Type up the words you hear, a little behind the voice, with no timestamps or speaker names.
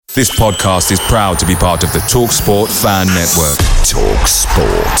This podcast is proud to be part of the TalkSport Fan Network.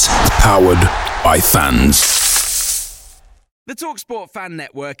 TalkSport. Powered by fans. The TalkSport Fan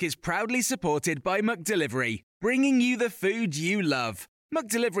Network is proudly supported by McDelivery, bringing you the food you love.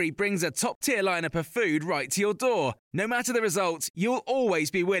 McDelivery brings a top-tier lineup of food right to your door. No matter the result, you'll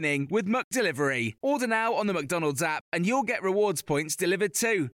always be winning with McDelivery. Order now on the McDonald's app and you'll get rewards points delivered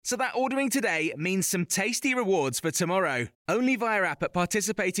too. So that ordering today means some tasty rewards for tomorrow. Only via app at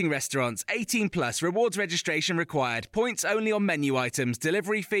participating restaurants. 18 plus. Rewards registration required. Points only on menu items.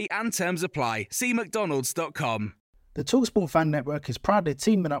 Delivery fee and terms apply. See mcdonalds.com. The TalkSport Fan Network is proudly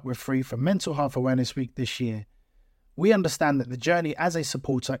teaming up with Free for Mental Health Awareness Week this year. We understand that the journey as a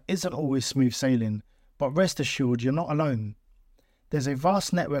supporter isn't always smooth sailing, but rest assured you're not alone. There's a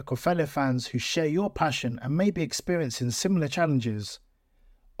vast network of fellow fans who share your passion and may be experiencing similar challenges.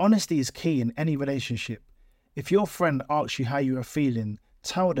 Honesty is key in any relationship. If your friend asks you how you are feeling,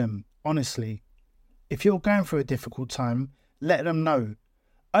 tell them honestly. If you're going through a difficult time, let them know.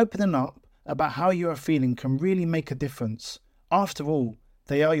 Opening up about how you are feeling can really make a difference. After all,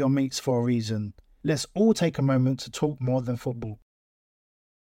 they are your mates for a reason. Let's all take a moment to talk more than football.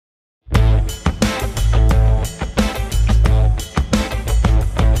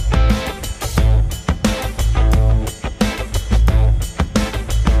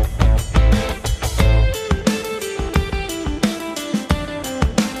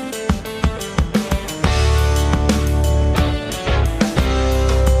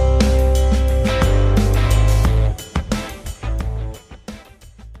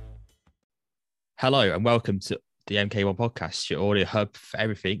 Hello and welcome to the MK1 podcast, your audio hub for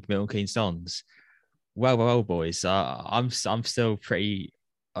everything Milton Keynes Dons. Well, boys. I'm still pretty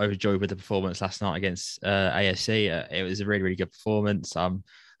overjoyed with the performance last night against ASC. It was a really, really good performance. And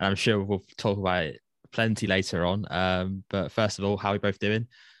I'm sure we'll talk about it plenty later on. But first of all, how are we both doing?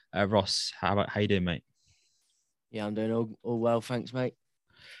 Ross, how you doing, mate? Yeah, I'm doing all well, thanks, mate.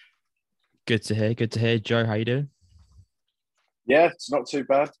 Good to hear. Joe, how you doing? Yeah, it's not too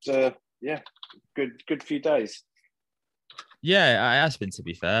bad. Good few days. Yeah, it has been, to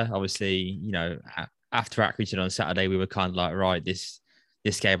be fair. Obviously, you know, after Accrington on Saturday, we were kind of like, right, this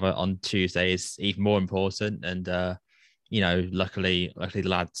game on Tuesday is even more important. And, luckily the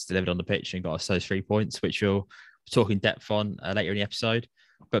lads delivered on the pitch and got us those 3 points, which we'll talk in depth on later in the episode.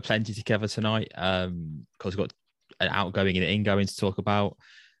 But plenty to cover tonight because we've got an outgoing and an ingoing to talk about.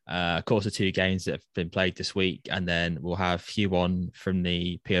 Of course, the two games that have been played this week, and then we'll have Hugh on from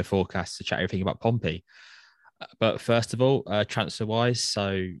the PO forecast to chat everything about Pompey. But first of all, transfer-wise,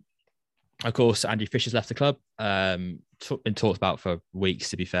 so of course, Andrew Fisher's left the club. Been talked about for weeks,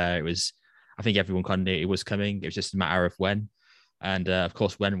 to be fair. I think everyone kind of knew it was coming. It was just a matter of when. And of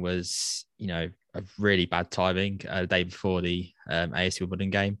course, when was, a really bad timing, the day before the ASC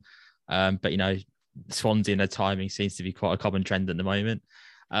Wimbledon game. But, Swansea and their timing seems to be quite a common trend at the moment.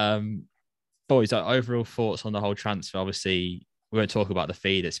 Boys, overall thoughts on the whole transfer. Obviously, we won't talk about the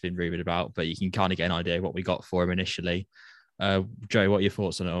fee that's been rumoured about, but you can kind of get an idea of what we got for him initially. Joe, what are your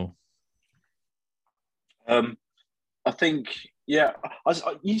thoughts on it all? I think,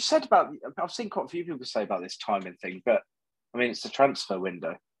 you said about, I've seen quite a few people say about this timing thing, but I mean, it's the transfer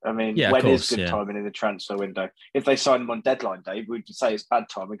window. I mean, when is good timing in the transfer window? If they sign him on deadline day, we'd say it's bad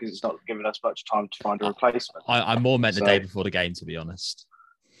timing because it's not giving us much time to find a replacement. I more meant the day before the game, to be honest.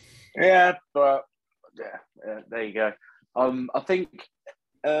 Yeah, but there you go. I think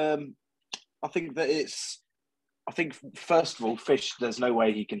first of all, Fish, there's no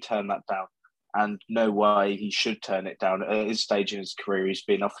way he can turn that down, and no way he should turn it down. At his stage in his career, he's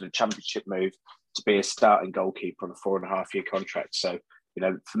been offered a championship move to be a starting goalkeeper on a 4.5-year contract. So,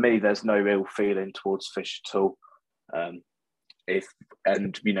 for me, there's no real feeling towards Fish at all.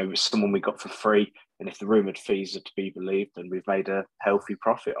 Someone we got for free, and if the rumoured fees are to be believed, then we've made a healthy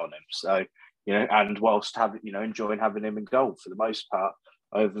profit on him. So, and whilst enjoying having him in goal for the most part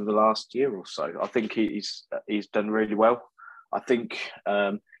over the last year or so, I think he's done really well. I think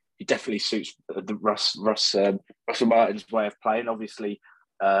he definitely suits the Russell Martin's way of playing. Obviously,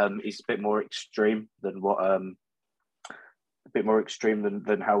 he's a bit more extreme than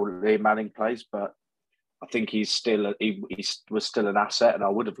than how Liam Manning plays, but I think he was still an asset, and I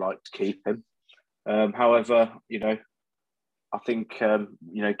would have liked to keep him. However, I think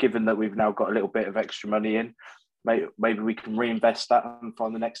given that we've now got a little bit of extra money in, maybe we can reinvest that and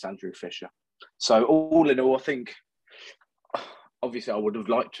find the next Andrew Fisher. So all in all, I think obviously I would have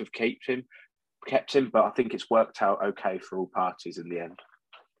liked to have kept him, but I think it's worked out okay for all parties in the end.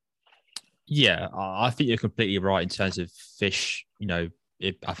 Yeah, I think you're completely right in terms of Fish. I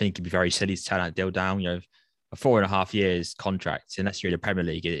think it'd be very silly to turn that deal down. a 4.5 years contract, unless you're in the Premier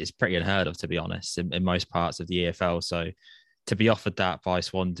League, is pretty unheard of, to be honest, in most parts of the EFL. So to be offered that by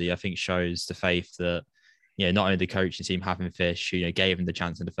Swansea, I think shows the faith that, not only the coaching team having Fish, who gave him the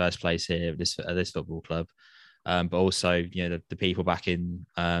chance in the first place here at this football club, but also the people back in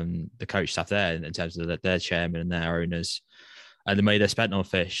the coach staff there in terms of their chairman and their owners, and the money they spent on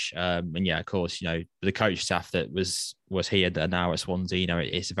Fish. And of course, the coach staff that was here that are now at Swansea,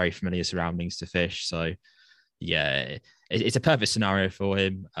 it's very familiar surroundings to Fish. So yeah, it's a perfect scenario for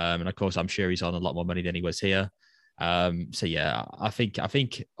him. And of course, I'm sure he's on a lot more money than he was here. So yeah, I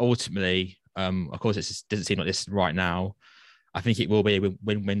think ultimately, of course, it doesn't seem like this right now. I think it will be a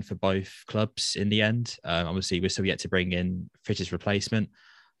win-win for both clubs in the end. Obviously, we're still yet to bring in Fish's replacement.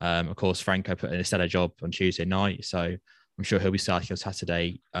 Of course, Franco put in a stellar job on Tuesday night, so I'm sure he'll be starting on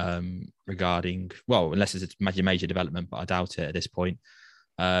Saturday. Unless it's a major development, but I doubt it at this point.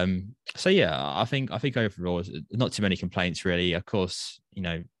 So yeah, I think overall, not too many complaints really. Of course,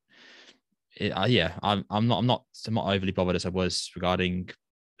 I'm not overly bothered as I was regarding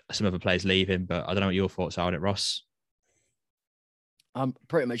some other players leaving, but I don't know what your thoughts are on it, Ross. I'm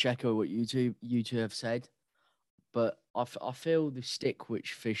pretty much echo what you two have said, but I feel the stick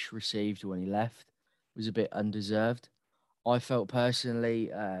which Fish received when he left was a bit undeserved. I felt personally,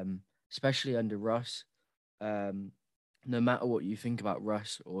 especially under Russ, no matter what you think about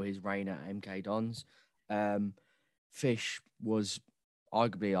Russ or his reign at MK Dons, Fish was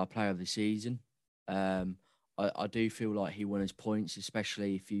arguably our player of the season. I do feel like he won his points,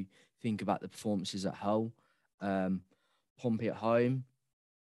 especially if you think about the performances at Hull, Pompey at home,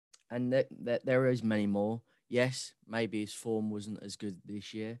 and there is many more. Yes, maybe his form wasn't as good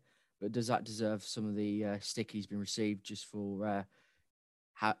this year, but does that deserve some of the stick he's been received just for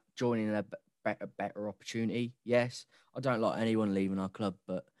joining a better opportunity? Yes, I don't like anyone leaving our club,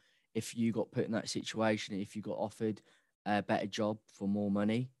 but if you got put in that situation, if you got offered a better job for more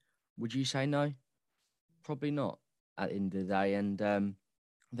money, would you say no? Probably not at the end of the day. And I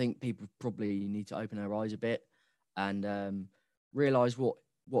think people probably need to open their eyes a bit and realise what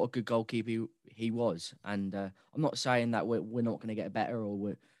a good goalkeeper he was. And I'm not saying that we're not going to get better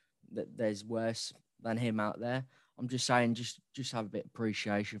or that there's worse than him out there. I'm just saying just have a bit of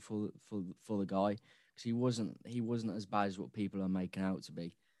appreciation for the guy, because he wasn't as bad as what people are making out to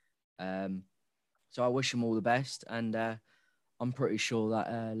be. So I wish him all the best, and I'm pretty sure that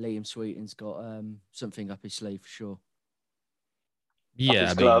Liam Sweeten's got something up his sleeve for sure. Yeah, off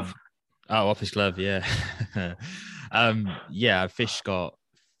his glove. Off his glove, yeah. Fish.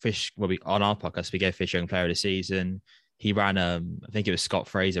 Well, on our podcast, we gave Fish Young Player of the Season. He ran, I think it was Scott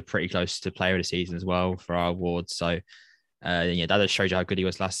Fraser, pretty close to Player of the Season as well for our awards. So, that just shows you how good he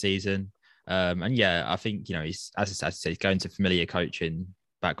was last season. I think he's, as I said, he's going to familiar coaching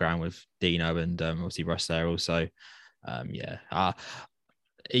background with Dino and obviously Russ there also. You're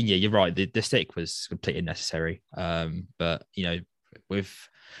right. The stick was completely necessary. But with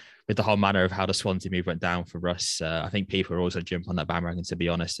the whole manner of how the Swansea move went down for Russ, I think people are also jump on that bandwagon, to be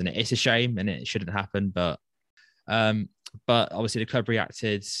honest. And it's a shame, and it shouldn't happen. But obviously the club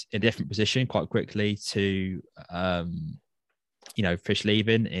reacted in a different position quite quickly to Fish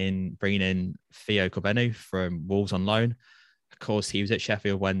leaving, in bringing in Theo Corbenu from Wolves on loan. Of course, he was at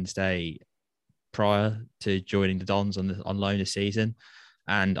Sheffield Wednesday prior to joining the Dons on loan this season,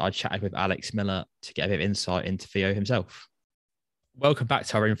 and I chatted with Alex Miller to get a bit of insight into Theo himself. Welcome back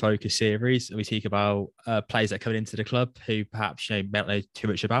to our In Focus series. We speak about players that are coming into the club who perhaps don't know too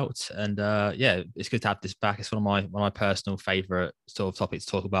much about, and it's good to have this back. It's one of my personal favourite sort of topics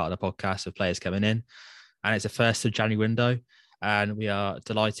to talk about on the podcast of players coming in, and it's the 1st of January window. And we are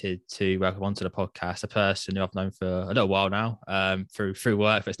delighted to welcome onto the podcast a person who I've known for a little while now, through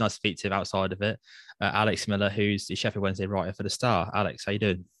work, but it's nice to speak to him outside of it. Alex Miller, who's the Sheffield Wednesday writer for The Star. Alex, how you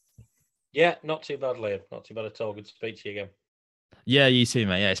doing? Yeah, not too bad, Liam. Not too bad at all. Good to speak to you again. Yeah, you too,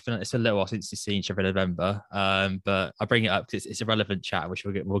 mate. Yeah, it's been a little while since we've seen each other in November. But I bring it up because it's a relevant chat, which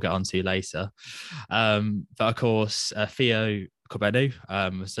we'll get onto later. But of course, Theo Corbenu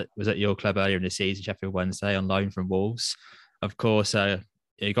was at your club earlier in the season, Sheffield Wednesday, on loan from Wolves. Of course,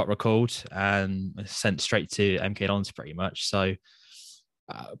 he got recalled and sent straight to MK Dons pretty much. So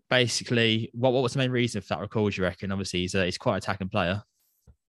basically, what was the main reason for that recall, do you reckon? Obviously, he's quite an attacking player.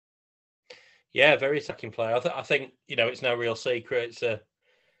 Yeah, very attacking player. I think it's no real secret.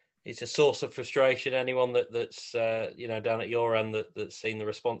 It's a source of frustration. Anyone that's down at your end that's seen the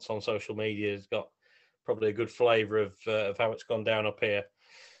response on social media has got probably a good flavour of how it's gone down up here.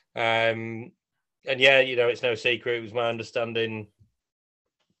 And yeah, it's no secret. It was my understanding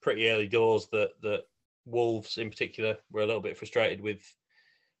pretty early doors that Wolves in particular were a little bit frustrated with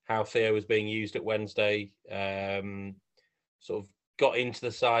how Theo was being used at Wednesday. Sort of got into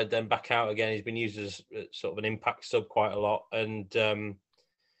the side, then back out again. He's been used as sort of an impact sub quite a lot, and in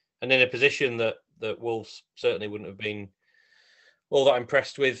a position that Wolves certainly wouldn't have been all that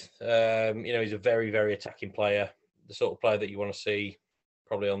impressed with. He's a very, very attacking player, the sort of player that you want to see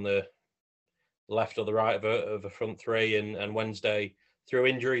probably on the left or the right of a front three. And Wednesday, through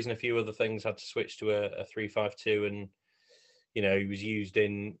injuries and a few other things, had to switch to a 3-5-2, and he was used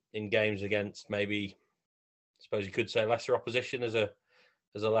in games against maybe, I suppose you could say, lesser opposition as a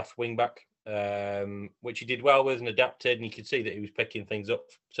left wing back, which he did well with and adapted, and you could see that he was picking things up,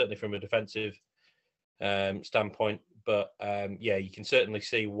 certainly from a defensive standpoint. But you can certainly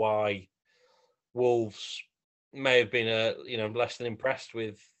see why Wolves may have been less than impressed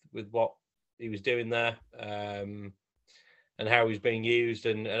with what he was doing there, and how he was being used,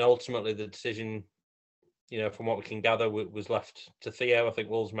 and ultimately the decision, from what we can gather, was left to Theo. I think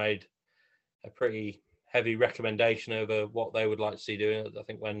Wolves made a pretty heavy recommendation over what they would like to see doing. I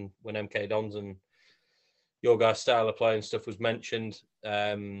think when MK Dons and your guys' style of play and stuff was mentioned,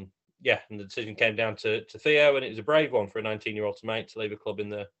 and the decision came down to Theo, and it was a brave one for a 19-year-old to make, to leave a club in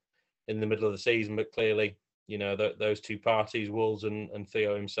the middle of the season. But clearly, those two parties, Wolves and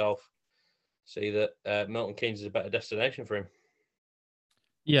Theo himself, see that Milton Keynes is a better destination for him.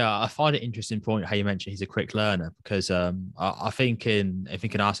 Yeah, I find it interesting point how you mentioned he's a quick learner, because I think in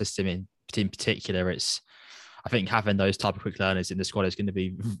our system in particular, I think having those type of quick learners in the squad is going to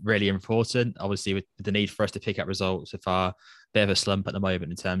be really important. Obviously, with the need for us to pick up results, if our bit of a slump at the moment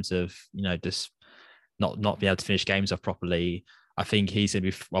in terms of just not being able to finish games off properly, I think he's going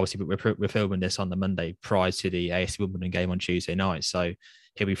to be, obviously we're filming this on the Monday prior to the AFC Wimbledon game on Tuesday night, so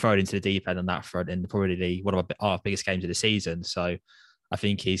he'll be thrown into the deep end on that front in probably one of our biggest games of the season. So I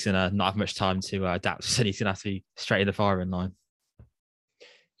think he's going to not have much time to adapt, so he's going to have to be straight in the firing line.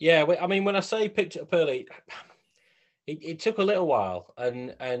 Yeah, I mean, when I say picked it up early, it took a little while,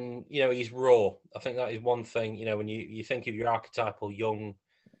 and he's raw. I think that is one thing. When you think of your archetypal young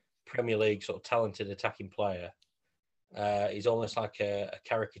Premier League sort of talented attacking player, he's almost like a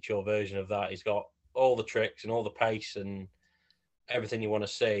caricature version of that. He's got all the tricks and all the pace and everything you want to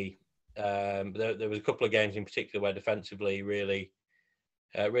see. There was a couple of games in particular where defensively he really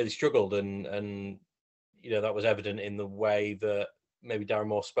struggled, and that was evident in the way that maybe Darren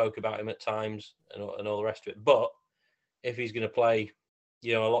Moore spoke about him at times and all the rest of it. But if he's going to play,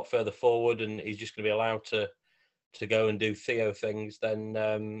 a lot further forward, and he's just going to be allowed to go and do Theo things, then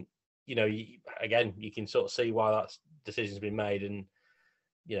again, you can sort of see why that decision's been made. And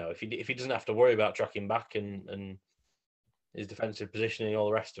if he doesn't have to worry about tracking back and his defensive positioning and all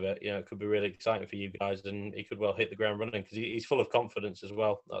the rest of it, it could be really exciting for you guys, and he could well hit the ground running, because he's full of confidence as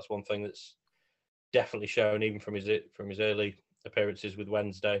well. That's one thing that's definitely shown even from his early appearances with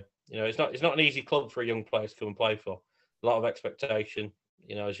Wednesday. It's not an easy club for a young player to come and play for. A lot of expectation,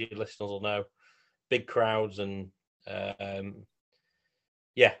 as your listeners will know, big crowds, and so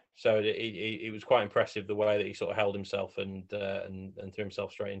it was quite impressive the way that he sort of held himself and threw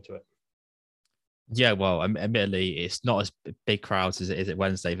himself straight into it. Yeah, well, admittedly, it's not as big crowds as it is at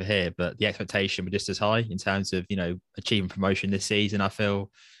Wednesday for here, but the expectation was just as high in terms of achieving promotion this season. I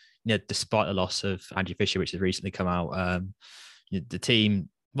feel, despite the loss of Andrew Fisher, which has recently come out, the team.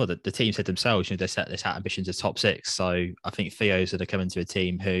 Well, the team said themselves, they set ambitions as top six. So I think Theo's going to come into a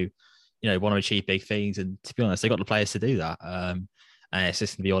team who, want to achieve big things. And to be honest, they got the players to do that. And it's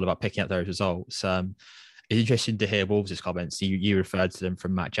just going to be all about picking up those results. It's interesting to hear Wolves' comments. You referred to them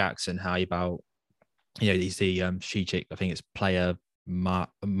from Matt Jackson, how about, he's the strategic, I think it's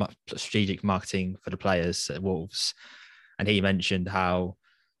strategic marketing for the players at Wolves. And he mentioned how,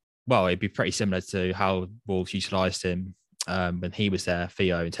 well, it'd be pretty similar to how Wolves utilised him when he was there,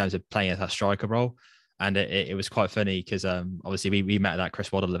 Theo, in terms of playing as that striker role. And it was quite funny because obviously we met at that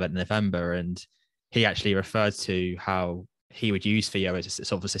Chris Waddle event in November, and he actually referred to how he would use Theo as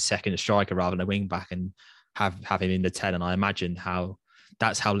sort of as a second striker rather than a wing back, and have him in the 10. And I imagine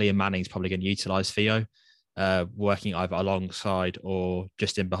that's how Liam Manning's probably going to utilise Theo, working either alongside or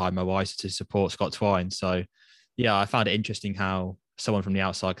just in behind Mo Wise to support Scott Twine. So yeah, I found it interesting how someone from the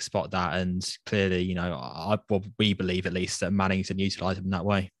outside could spot that, and clearly, we believe at least that Manning's going to utilise him in that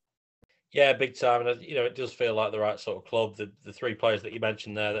way. Yeah, big time. And it does feel like the right sort of club. The three players that you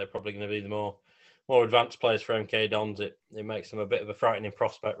mentioned there, that are probably going to be the more advanced players for MK Dons. It makes them a bit of a frightening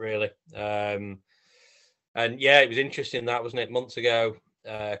prospect, really. And yeah, it was interesting that, wasn't it? Months ago,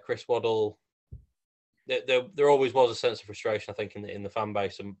 Chris Waddle. There always was a sense of frustration, I think, in the fan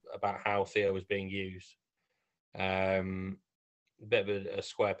base about how Theo was being used. A bit of a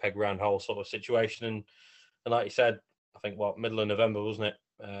square peg round hole sort of situation, and like you said, I think middle of November, wasn't it?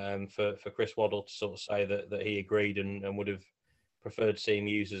 for Chris Waddle to sort of say that he agreed and would have preferred to see him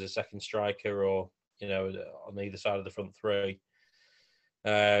used as a second striker or, on either side of the front three.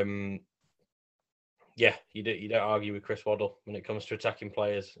 Yeah, you don't argue with Chris Waddle when it comes to attacking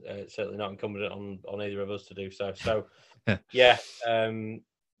players. It's certainly not incumbent on either of us to do so. So, yeah,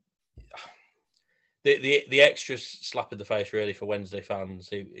 the extra slap in the face really for Wednesday fans.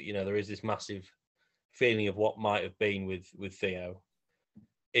 There is this massive feeling of what might have been with Theo,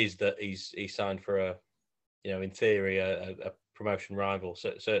 is that he's signed for a, in theory, a promotion rival.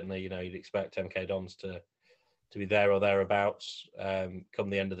 So certainly, you'd expect MK Dons to be there or thereabouts come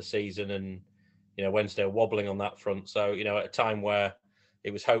the end of the season, and Wednesday are wobbling on that front. So at a time where it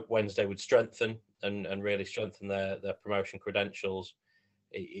was hoped Wednesday would strengthen and really strengthen their promotion credentials,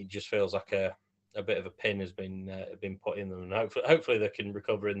 it just feels like a bit of a pin has been put in them, and hopefully they can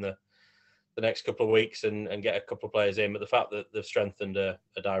recover in the next couple of weeks and get a couple of players in. But the fact that they've strengthened a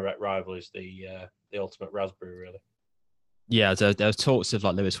direct rival is the ultimate raspberry, really. Yeah, there was talks of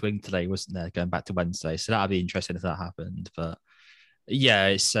like Lewis Wing today, wasn't there, going back to Wednesday? So that'd be interesting if that happened. But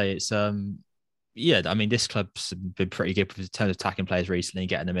yeah, yeah, I mean, this club's been pretty good in terms of attacking players recently and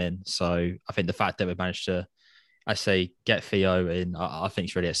getting them in. So I think the fact that we've managed to, get Theo in, I think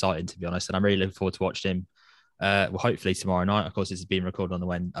it's really exciting, to be honest. And I'm really looking forward to watching him. Well, hopefully tomorrow night. Of course, this is being recorded on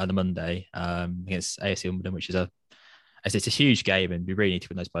the Monday against AFC Wimbledon, which is it's a huge game, and we really need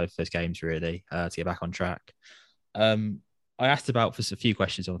to win both those games really to get back on track. I asked about for a few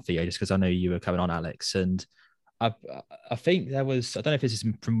questions on Theo just because I know you were coming on, Alex, and I think there was, I don't know if this is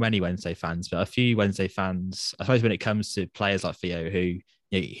from many Wednesday fans, but a few Wednesday fans, I suppose when it comes to players like Theo who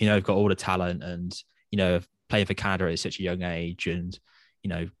have got all the talent and playing for Canada at such a young age and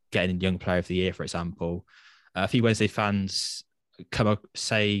getting Young Player of the Year, for example, a few Wednesday fans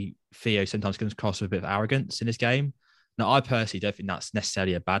say Theo sometimes comes across with a bit of arrogance in his game. Now, I personally don't think that's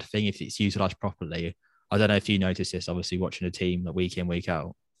necessarily a bad thing if it's utilised properly. I don't know if you notice this, obviously, watching a team week in, week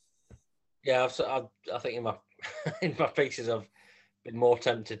out. Yeah, I think in my pieces I've been more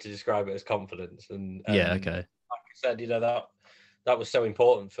tempted to describe it as confidence. And yeah, okay. Like I said, that was so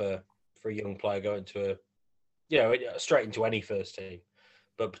important for a young player going to straight into any first team,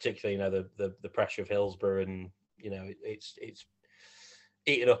 but particularly the pressure of Hillsborough, and it's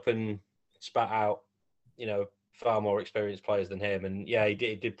eaten up and spat out far more experienced players than him. And yeah, he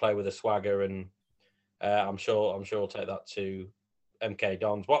did play with a swagger, and I'm sure he'll take that to MK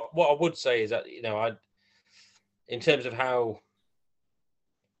Dons. What I would say is that in terms of how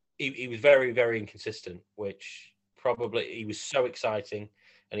he was very, very inconsistent, which probably he was so exciting,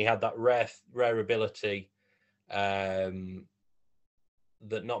 and he had that rare ability that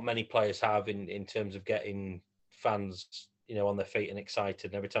not many players have in terms of getting fans on their feet and excited.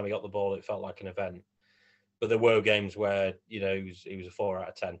 And every time he got the ball, it felt like an event. But there were games where he was a 4 out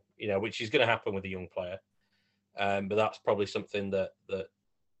of 10, which is going to happen with a young player. But that's probably something that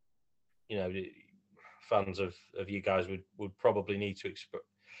fans of you guys would probably need to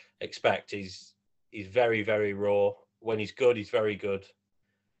expect. He's very, very raw. When he's good, he's very good,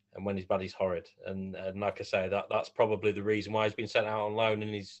 and when he's bad, he's horrid. And like I say, that's probably the reason why he's been sent out on loan,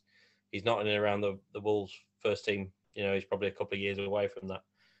 and he's not in and around the Wolves first team. He's probably a couple of years away from that.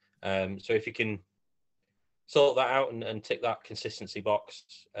 So if you can sort that out and tick that consistency box,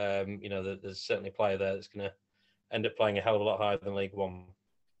 there's certainly a player there that's going to end up playing a hell of a lot higher than League One.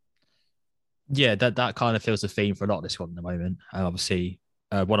 Yeah, that kind of feels the theme for a lot of this one at the moment. Obviously,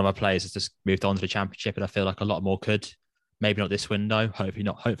 one of my players has just moved on to the Championship, and I feel like a lot more could. Maybe not this window. Hopefully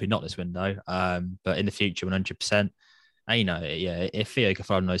not this window. But in the future, 100%. And if Theo can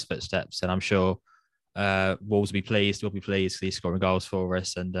follow in those footsteps, then I'm sure Wolves will be pleased. We'll be pleased. He's scoring goals for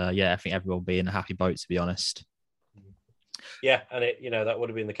us, and I think everyone will be in a happy boat, to be honest. Yeah, and that would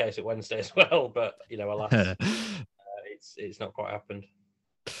have been the case at Wednesday as well, but alas, it's not quite happened.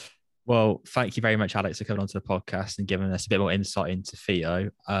 Well, thank you very much, Alex, for coming onto the podcast and giving us a bit more insight into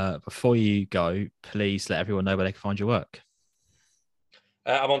Theo. Before you go, please let everyone know where they can find your work.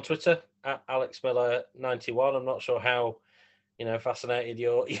 I'm on Twitter at AlexMiller91. I'm not sure how fascinated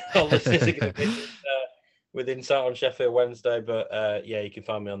your listeners are going to be with insight on Sheffield Wednesday, but you can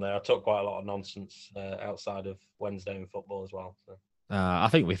find me on there. I talk quite a lot of nonsense outside of Wednesday and football as well. So. I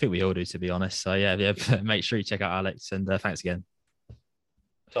think we all do, to be honest. So yeah, make sure you check out Alex, and thanks again.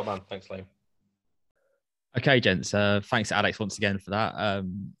 Top man, thanks, Liam. Okay, gents. Thanks, Alex, once again for that.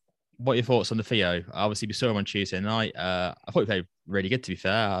 What are your thoughts on the Theo? Obviously, we saw him on Tuesday night. I thought he played really good, to be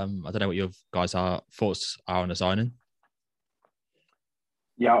fair. I don't know what your guys' thoughts are on the signing.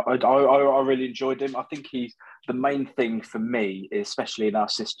 Yeah, I really enjoyed him. I think the main thing for me, especially in our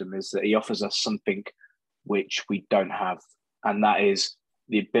system, is that he offers us something which we don't have, and that is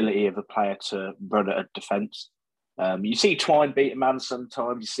the ability of a player to run at a defence. You see Twine beat a man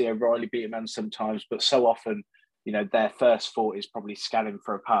sometimes, you see O'Reilly beat a man sometimes, but so often, their first thought is probably scanning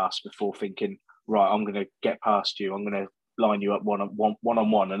for a pass before thinking, right, I'm going to get past you, I'm going to line you up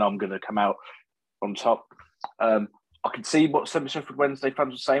one-on-one, and I'm going to come out on top. I can see what some Sheffield Wednesday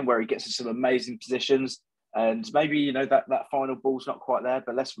fans were saying, where he gets in some amazing positions, and maybe that final ball's not quite there.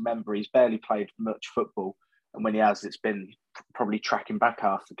 But let's remember, he's barely played much football, and when he has, it's been probably tracking back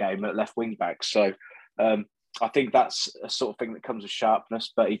half the game at left wing back. So I think that's a sort of thing that comes with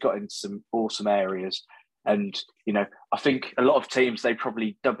sharpness. But he got into some awesome areas, and I think a lot of teams, they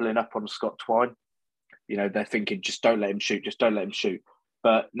probably doubling up on Scott Twine. They're thinking, just don't let him shoot, just don't let him shoot.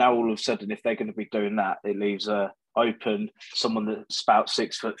 But now all of a sudden, if they're going to be doing that, it leaves open someone that's about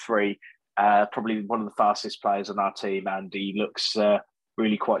 6'3", probably one of the fastest players on our team, and he looks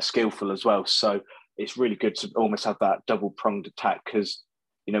really quite skillful as well. So it's really good to almost have that double-pronged attack, because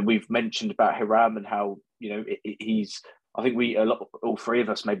we've mentioned about Hiram and how he's. I think all three of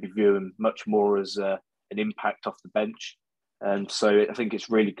us maybe view him much more as an impact off the bench, and so I think it's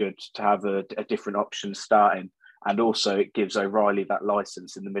really good to have a different option starting. And also, it gives O'Reilly that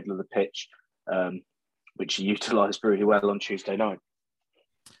license in the middle of the pitch, which he utilised really well on Tuesday night.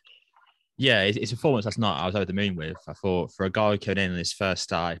 Yeah, it's a performance that's not I was over the moon with. I thought for a guy coming in his first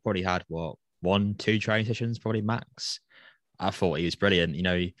start, he probably had 1-2 training sessions, probably max. I thought he was brilliant.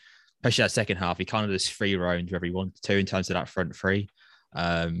 Especially that second half, he kind of just free roamed wherever he wanted to in terms of that front three.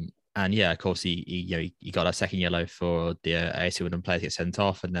 And yeah, of course, he got a second yellow for the AFC Wigan player to get sent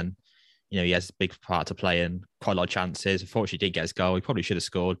off, and then he has a big part to play in, quite a lot of chances. Unfortunately, he did get his goal. He probably should have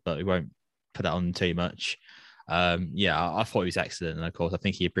scored, but we won't put that on too much. I thought he was excellent. And of course, I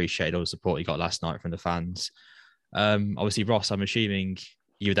think he appreciated all the support he got last night from the fans. Obviously, Ross, I'm assuming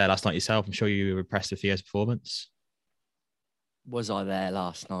you were there last night yourself. I'm sure you were impressed with Theo's performance. Was I there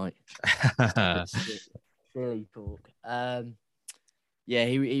last night? Silly talk. Yeah,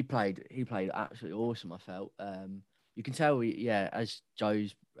 he played absolutely awesome, I felt. You can tell, as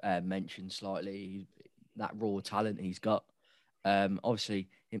Joe's mentioned slightly, that raw talent he's got. Obviously,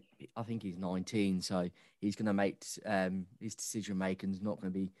 I think he's 19, so he's going to make his decision making is not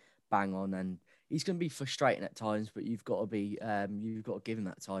going to be bang on, and he's going to be frustrating at times. But you've got to give him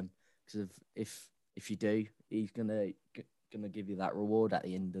that time, because if you do, he's going to give you that reward at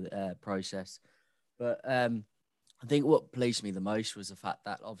the end of the process. But I think what pleased me the most was the fact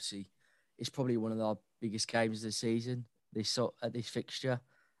that obviously it's probably one of our biggest games of the season, this fixture,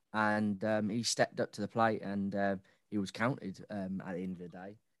 and he stepped up to the plate, and he was counted at the end of the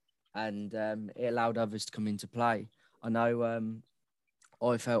day, and it allowed others to come into play. I know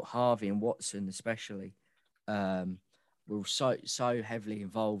I felt Harvey and Watson especially were so heavily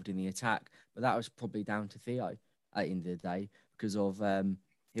involved in the attack, but that was probably down to Theo at the end of the day, because of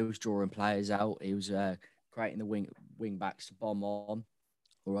he was drawing players out, he was creating the wing backs to bomb on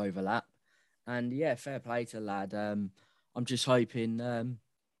or overlap. And yeah, fair play to the lad. I'm just hoping,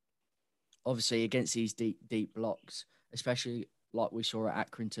 obviously, against these deep blocks, especially like we saw at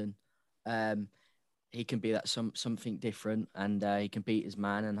Accrington, he can be that something different, and he can beat his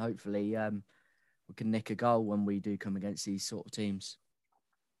man, and hopefully we can nick a goal when we do come against these sort of teams.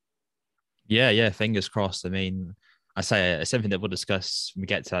 Yeah, fingers crossed. I mean, I say it's something that we'll discuss when we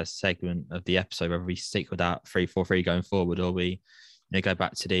get to that segment of the episode, whether we stick with that 3-4-3 going forward, or we go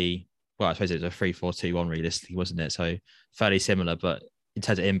back to I suppose it was a 3-4-2-1 realistically, wasn't it? So fairly similar, but in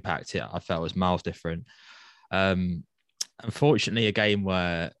terms of impact, I felt was miles different. Unfortunately, a game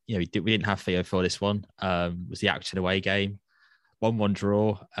where we didn't have Theo for this one was the Accrington away game, 1-1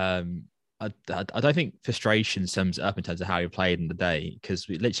 draw. I don't think frustration sums it up in terms of how he played in the day, because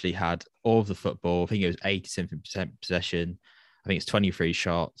we literally had all of the football. I think it was 80% possession. I think it's 23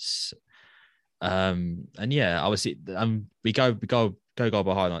 shots. And yeah, obviously, we go goal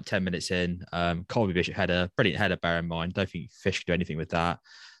behind like 10 minutes in. Colby Bishop header, brilliant header, bear in mind. Don't think Fish could do anything with that.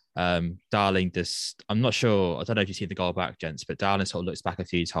 Darling I'm not sure. I don't know if you've seen the goal back, gents, but Darling sort of looks back a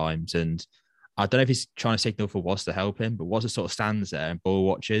few times, and I don't know if he's trying to signal for Woz to help him, but Woz sort of stands there and ball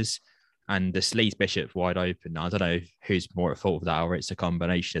watches, and this leaves Bishop wide open. Now, I don't know who's more at fault for that, or it's a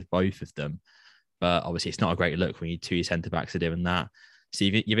combination of both of them. But obviously, it's not a great look when you two centre backs are doing that. So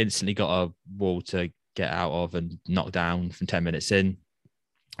you've instantly got a wall to get out of and knock down from 10 minutes in.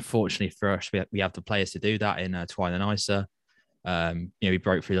 Fortunately for us, we have the players to do that in Twine and Isa. We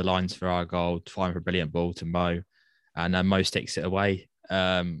broke through the lines for our goal, Twine for a brilliant ball to Mo, and Mo sticks it away.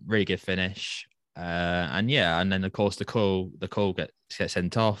 Really good finish. And then of course the call gets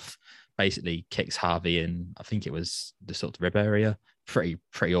sent off. Basically kicks Harvey in. I think it was the sort of rib area. Pretty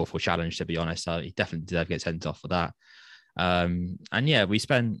awful challenge, to be honest. So he definitely deserved to get sent off for that. And yeah, we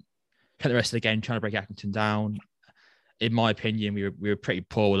spent the rest of the game trying to break Accrington down. In my opinion, we were pretty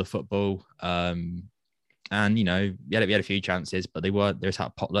poor with the football. And we had a few chances, but they was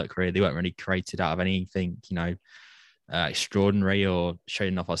that potluck really. They weren't really created out of anything, extraordinary or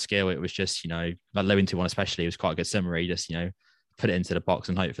showing off our skill. It was just, like Lewington one especially, it was quite a good summary. Just, put it into the box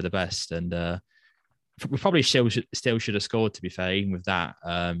and hope for the best. And we probably still should have scored, to be fair, even with that.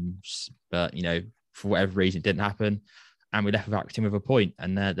 But for whatever reason, it didn't happen, and we left with Accrington with a point,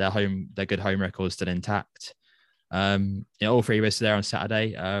 and their good home record is still intact. All three of us there on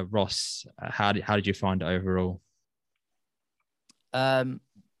Saturday. Ross, how did you find it overall? I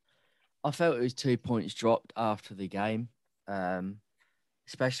felt it was 2 points dropped after the game,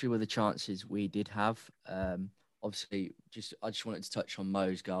 especially with the chances we did have. Obviously, I just wanted to touch on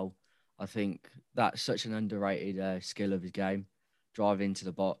Mo's goal. I think that's such an underrated skill of his game, drive into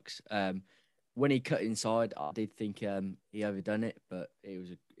the box. When he cut inside, I did think he overdone it, but it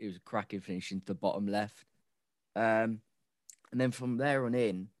was a cracking finish into the bottom left. And then from there on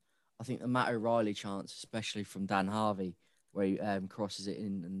in, I think the Matt O'Reilly chance, especially from Dan Harvey, where he crosses it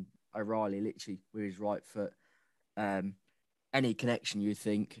in, and O'Reilly literally with his right foot, any connection I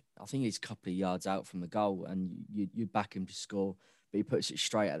think he's a couple of yards out from the goal, and you back him to score, but he puts it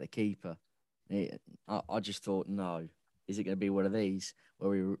straight at the keeper. I just thought, no, is it going to be one of these where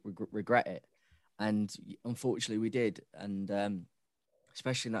we regret it? And unfortunately, we did. And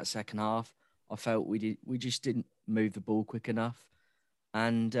especially in that second half, I felt we just didn't move the ball quick enough,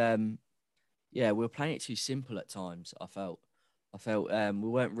 and we were playing it too simple at times. I felt we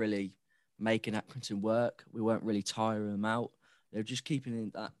weren't really making Accrington work. We weren't really tiring them out. They were just keeping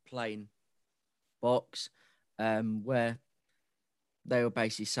in that plain box, where they were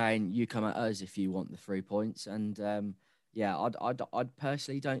basically saying, "You come at us if you want the 3 points." And I'd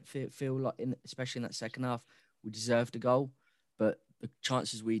personally don't feel like, especially in that second half, we deserved a goal, but the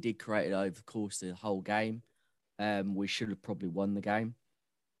chances we did create over the course of the whole game, we should have probably won the game.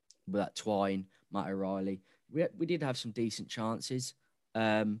 With that Twine, Matt O'Reilly, we did have some decent chances,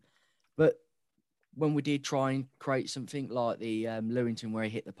 but when we did try and create something like the Lewington where he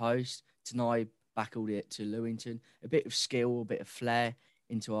hit the post, Tanai backled it to Lewington, a bit of skill, a bit of flair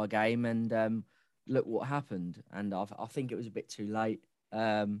into our game, and look what happened. And I think it was a bit too late.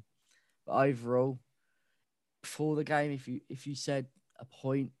 But overall, before the game, if you said a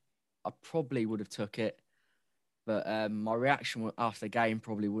point, I probably would have took it. But my reaction after the game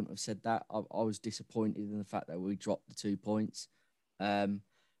probably wouldn't have said that. I was disappointed in the fact that we dropped the 2 points.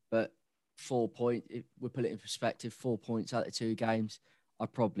 But 4 points, if we put it in perspective, 4 points out of 2 games, I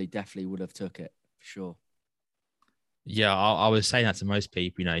probably definitely would have took it for sure. Yeah, I was saying that to most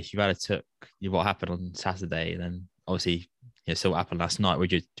people. If you had took what happened on Saturday, and then obviously saw what happened last night,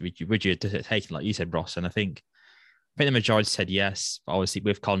 would you have taken, like you said, Ross? And I think the majority said yes, but obviously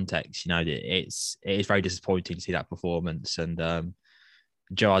with context, it is very disappointing to see that performance. And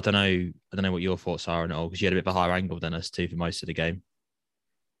Joe, I don't know what your thoughts are on it all, because you had a bit of a higher angle than us too for most of the game.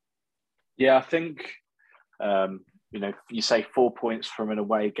 Yeah, I think you say 4 points from an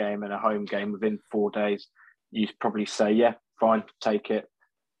away game and a home game within 4 days, you'd probably say, yeah, fine, take it.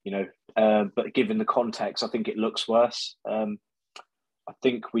 But given the context, I think it looks worse. I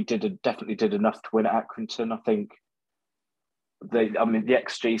think we definitely did enough to win at Accrington. I think the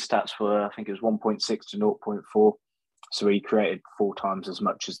XG stats were, I think it was 1.6 to 0.4. So we created 4 times as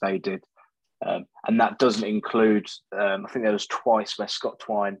much as they did. And that doesn't include, I think there was twice where Scott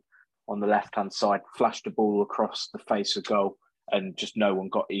Twine on the left-hand side flashed the ball across the face of goal, and just no one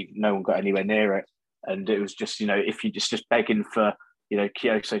got anywhere near it. And it was just, if you just begging for,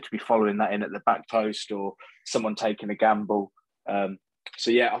 Kyoto to be following that in at the back post, or someone taking a gamble.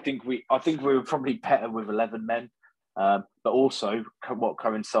 So yeah, I think we were probably better with 11 men. But also what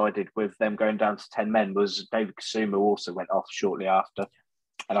coincided with them going down to 10 men was David Kasuma also went off shortly after.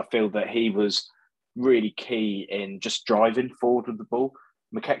 And I feel that he was really key in just driving forward with the ball.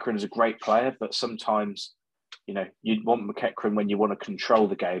 McEachran is a great player, but sometimes, you'd want McEachran when you want to control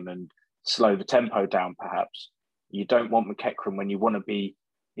the game and slow the tempo down, perhaps. You don't want McEachran when you want to be,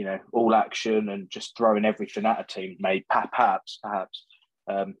 all action and just throwing everything at a team. Maybe perhaps.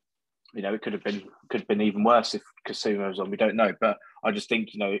 It could have been even worse if Kasuma was on. We don't know, but I just think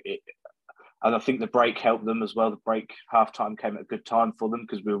and I think the break helped them as well. The break halftime came at a good time for them,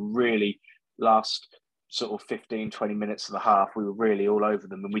 because we were really last sort of 15, 20 minutes of the half. We were really all over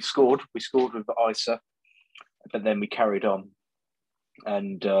them, and we scored. We scored with Isa, but then we carried on.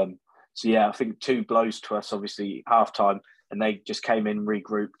 And so yeah, I think 2 blows to us, obviously halftime, and they just came in,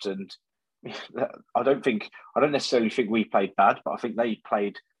 regrouped, and I don't necessarily think we played bad, but I think they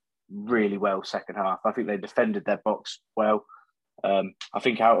played really well second half. I think they defended their box well. I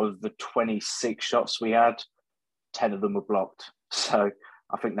think out of the 26 shots we had, 10 of them were blocked. So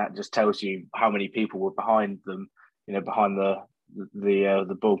I think that just tells you how many people were behind them, behind the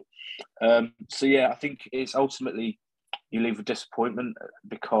ball. So yeah, I think it's ultimately you leave with disappointment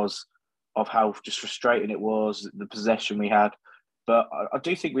because of how just frustrating it was, the possession we had. But I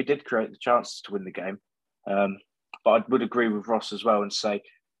do think we did create the chances to win the game. But I would agree with Ross as well and say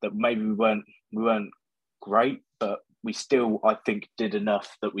that maybe we weren't great, but we still, I think, did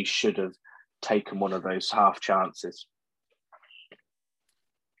enough that we should have taken one of those half chances.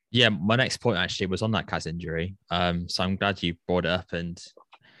 Yeah, my next point actually was on that Kaz injury. So I'm glad you brought it up. And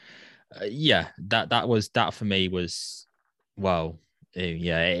that for me was, well,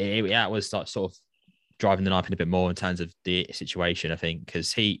 that was like sort of driving the knife in a bit more in terms of the situation, I think,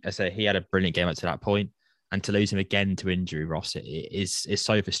 because he had a brilliant game up to that point, and to lose him again to injury, Ross, it is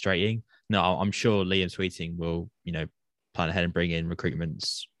so frustrating. No, I'm sure Liam Sweeting will, plan ahead and bring in recruitment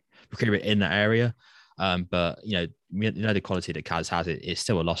in that area. But the quality that Kaz has, it's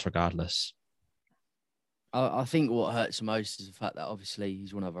still a loss regardless. I think what hurts most is the fact that obviously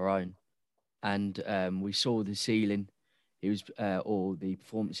he's one of our own, and we saw the ceiling. He was or the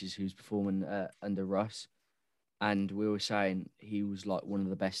performances he was performing under Russ, and we were saying he was like one of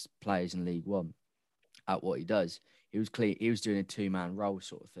the best players in League One at what he does. He was clean. He was doing a 2-man role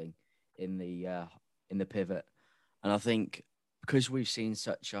sort of thing in the pivot, and I think because we've seen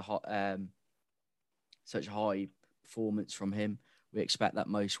such a high performance from him, we expect that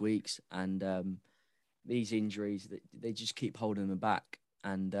most weeks, and these injuries they just keep holding him back,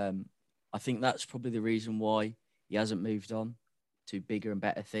 and I think that's probably the reason why he hasn't moved on to bigger and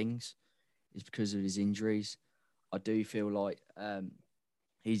better things, is because of his injuries. I do feel like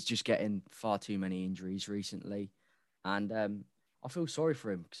he's just getting far too many injuries recently, and I feel sorry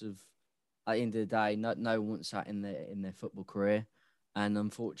for him because at the end of the day, no one wants that in their football career, and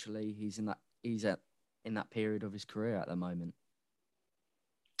unfortunately, he's in that period of his career at the moment.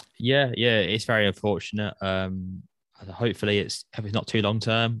 Yeah, it's very unfortunate. Hopefully, it's not too long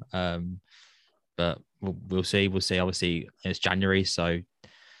term. But we'll see. Obviously, it's January, so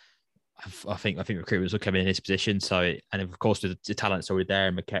I think recruiters will come in his position. So, and of course, the talent's already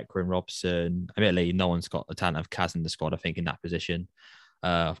there, McKecker and Robson. Admittedly, no one's got the talent of Kaz in the squad, I think, in that position.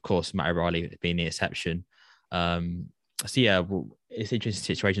 Of course, Matt O'Reilly being the exception. It's an interesting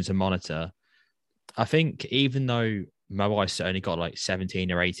situation to monitor. I think even though Mo Ice only got like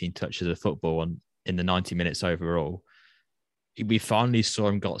 17 or 18 touches of football in the 90 minutes overall, we finally saw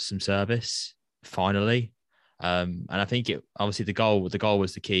him got some service. Finally, and I think obviously the goal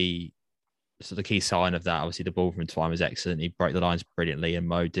was the key. So the key sign of that, obviously, the ball from Twine was excellent. He broke the lines brilliantly, and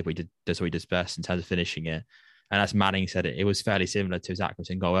Mo does what he does best in terms of finishing it. And as Manning said, it was fairly similar to his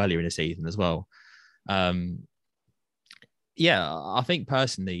Accrington goal earlier in the season as well. I think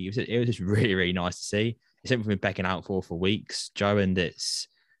personally, it was just really, really nice to see. It's something we've been becking out for weeks, Joe, and it's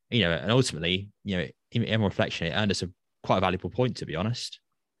and ultimately, in reflection, it earned us quite a valuable point, to be honest.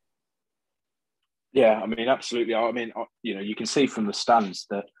 Yeah, I mean, absolutely. I mean, you can see from the stands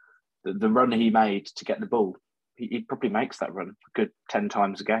that the run he made to get the ball, he probably makes that run a good 10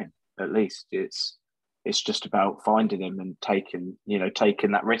 times a game, at least. It's just about finding him and taking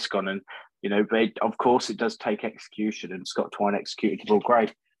that risk on. And, but of course it does take execution, and Scott Twine executed the ball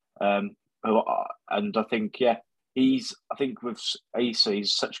great. And I think, with Asa,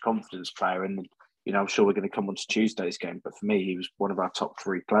 he's such a confidence player. And, I'm sure we're going to come on to Tuesday's game, but for me, he was one of our top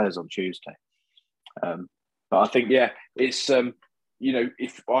 3 players on Tuesday. But I think, it's,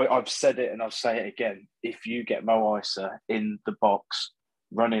 if I've said it and I'll say it again, if you get Mo Isa in the box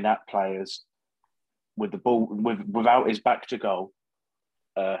running at players with the ball, without his back to goal,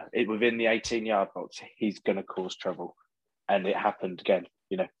 within the 18-yard box, he's going to cause trouble. And it happened again.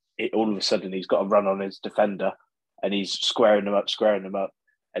 All of a sudden he's got a run on his defender and he's squaring them up.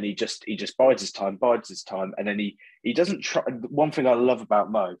 And he just bides his time. And then he doesn't try. One thing I love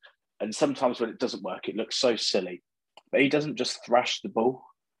about Mo, and sometimes when it doesn't work, it looks so silly, but he doesn't just thrash the ball.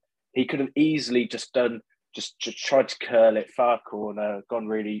 He could have easily just tried to curl it far corner, gone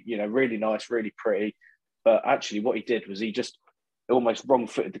really, really nice, really pretty. But actually what he did was he just almost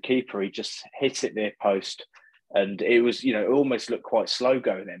wrong-footed the keeper. He just hit it near post. And it was, it almost looked quite slow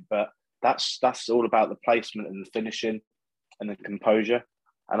going in. But that's all about the placement and the finishing and the composure.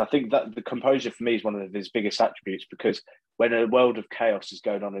 And I think that the composure for me is one of his biggest attributes, because when a world of chaos is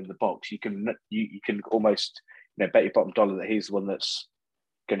going on in the box, you can almost bet your bottom dollar that he's the one that's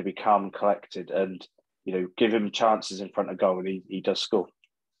going to be calm and collected, and give him chances in front of goal, and he does score.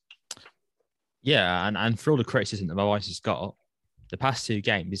 Yeah, and for all the criticism that Mo Ice has got, the past 2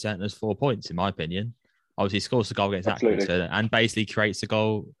 games, he's earned us 4 points, in my opinion. Obviously, he scores a goal against Absolutely. Accrington and basically creates a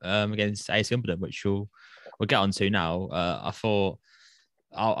goal against AS Wimbledon, which we'll get onto now. I thought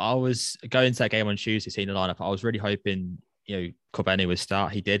I was going to that game on Tuesday, seeing the lineup. I was really hoping, Corbeny would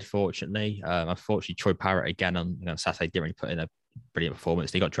start. He did, fortunately. Unfortunately, Troy Parrott again on Saturday didn't really put in a brilliant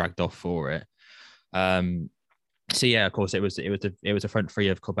performance. He got dragged off for it. So yeah, of course, it was a front three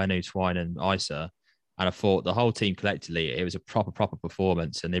of Corbeny, Twine, and Isa. And I thought the whole team collectively, it was a proper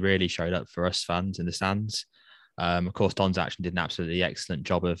performance, and they really showed up for us fans in the stands. Of course, Don's actually did an absolutely excellent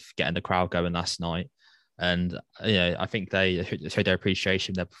job of getting the crowd going last night. And I think they showed their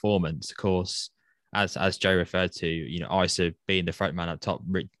appreciation of their performance. Of course, as Joe referred to, Isa being the front man up top,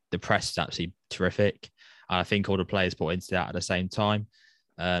 the press is absolutely terrific. And I think all the players bought into that at the same time.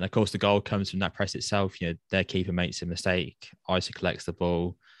 And of course, the goal comes from that press itself. Their keeper makes a mistake. Isa collects the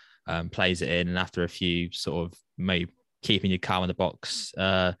ball, plays it in, and after a few sort of maybe keeping your calm in the box,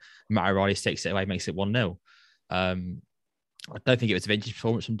 Matt O'Reilly sticks it away, makes it 1-0. I don't think it was a vintage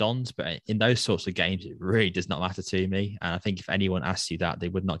performance from Dons, but in those sorts of games, it really does not matter to me. And I think if anyone asks you that, they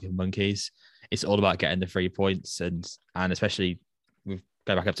would not give monkeys. It's all about getting the 3 points, and especially we've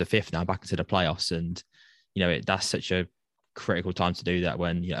go back up to 5th now, back into the playoffs, and that's such a critical time to do that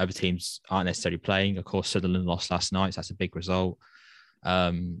when other teams aren't necessarily playing. Of course, Sunderland lost last night, so that's a big result.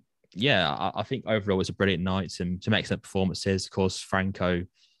 I think overall it was a brilliant night, and some excellent performances. Of course, Franco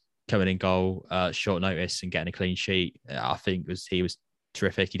coming in goal, short notice, and getting a clean sheet. I think he was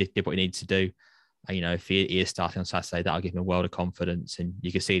terrific. He did what he needed to do. If he is starting on Saturday, that'll give him a world of confidence, and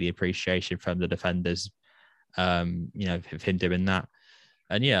you can see the appreciation from the defenders. Of him doing that.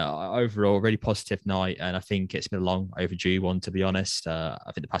 And overall, really positive night. And I think it's been a long overdue one, to be honest. I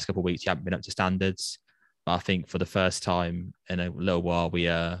think the past couple of weeks, you haven't been up to standards. But I think for the first time in a little while, we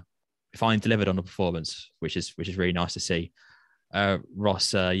finally delivered on the performance, which is really nice to see.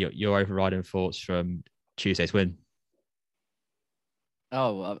 Ross, your overriding thoughts from Tuesday's win?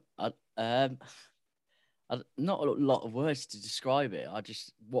 Oh, not a lot of words to describe it.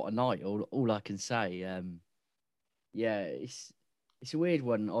 What a night. All I can say. It's a weird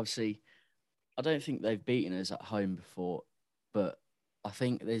one. Obviously, I don't think they've beaten us at home before, but I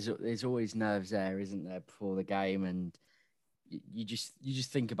think there's always nerves there, isn't there, before the game, and you just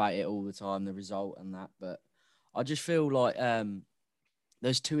think about it all the time, the result and that. But I just feel like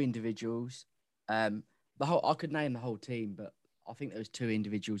there's 2 individuals. I could name the whole team, but I think there was 2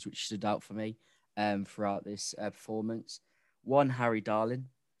 individuals which stood out for me throughout this performance. One, Harry Darling.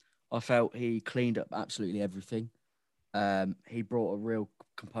 I felt he cleaned up absolutely everything. He brought a real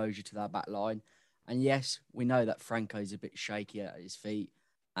composure to that back line. And yes, we know that Franco's a bit shaky at his feet.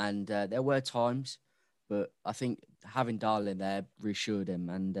 And there were times, but I think having Darling there reassured him.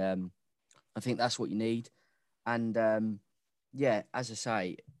 And I think that's what you need. And as I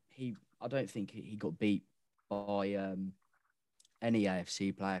say, I don't think he got beat by any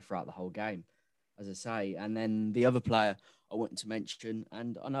AFC player throughout the whole game, as I say. And then the other player I wanted to mention,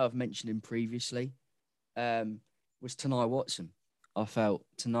 and I know I've mentioned him previously, was Tanai Watson. I felt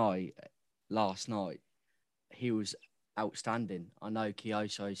Tanai last night, he was outstanding. I know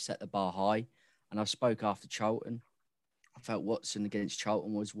Kyoso set the bar high, and I spoke after Charlton. I felt Watson against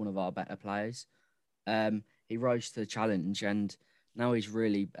Charlton was one of our better players. He rose to the challenge, and now he's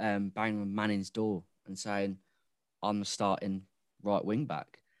really banging on Manning's door and saying, I'm the starting right wing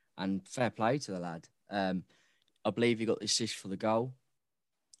back. And fair play to the lad. I believe he got the assist for the goal,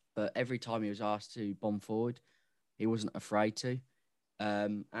 but every time he was asked to bomb forward, he wasn't afraid to.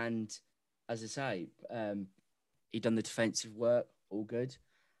 And as I say, he done the defensive work, all good.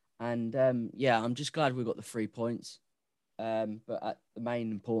 And I'm just glad we got the 3 points. But the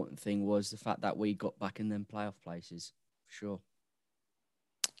main important thing was the fact that we got back in them playoff places, for sure.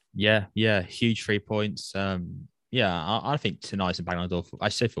 Yeah, huge 3 points. I think tonight's a bang on the door. I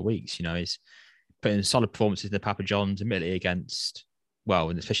said for weeks, he's putting solid performances in the Papa John's, admittedly against,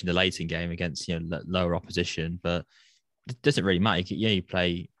 and especially in the Leighton game against lower opposition, but it doesn't really matter. You can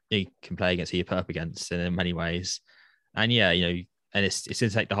play against who you're put up against in many ways, and and it's going to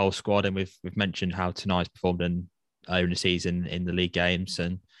take the whole squad. And we've mentioned how tonight's performed earlier in the season in the league games,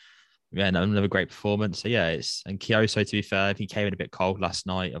 and another great performance. So and Kyoso, to be fair, he came in a bit cold last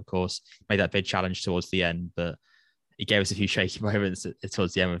night. Of course, made that big challenge towards the end, but he gave us a few shaky moments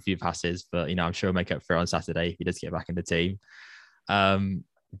towards the end with a few passes. But I'm sure he'll make up for it on Saturday if he does get back in the team.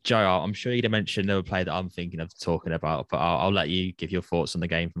 Joe, I'm sure you'd mention another player that I'm thinking of talking about, but I'll let you give your thoughts on the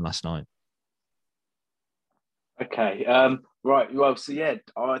game from last night. Okay. Right. Well,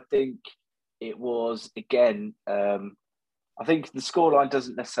 I think it was, again, I think the scoreline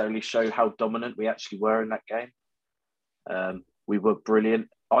doesn't necessarily show how dominant we actually were in that game. we were brilliant.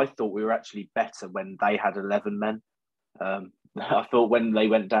 I thought we were actually better when they had 11 men. I thought when they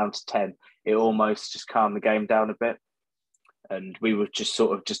went down to 10, it almost just calmed the game down a bit. And we were just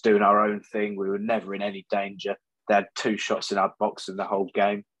sort of just doing our own thing. We were never in any danger. They had 2 shots in our box in the whole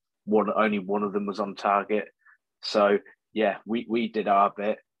game. Only one of them was on target. So, yeah, we did our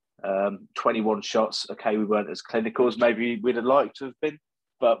bit. 21 shots. Okay, we weren't as clinical as maybe we'd have liked to have been,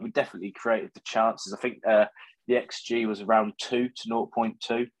 but we definitely created the chances. I think the XG was around 2 to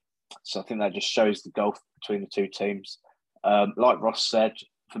 0.2. So I think that just shows the gulf between the two teams. Like Ross said,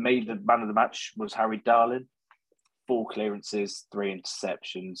 for me, the man of the match was Harry Darling. 4 clearances, 3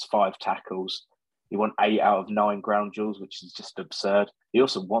 interceptions, 5 tackles. He won 8 out of 9 ground duels, which is just absurd. He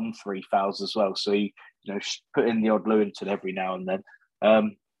also won 3 fouls as well. So he, put in the odd Lewington every now and then.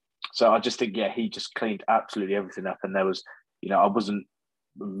 So I just think, he just cleaned absolutely everything up. And there was, I wasn't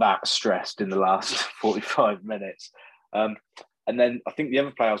that stressed in the last 45 minutes. And then I think the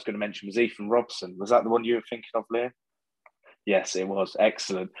other player I was going to mention was Ethan Robson. Was that the one you were thinking of, Liam? Yes, it was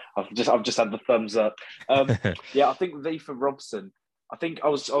excellent. I've just had the thumbs up. I think with Ethan Robson, I think I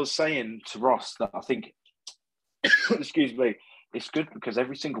was saying to Ross that I think, excuse me, it's good because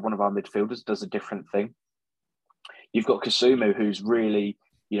every single one of our midfielders does a different thing. You've got Kasumu, who's really,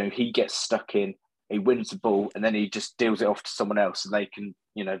 he gets stuck in, he wins the ball, and then he just deals it off to someone else, and they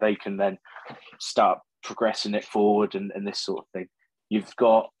can then start progressing it forward and this sort of thing. You've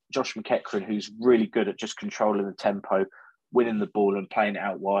got Josh McEachran, who's really good at just controlling the tempo, winning the ball and playing it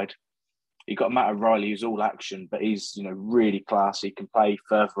out wide. You've got Matt O'Reilly, who's all action, but he's really classy. He can play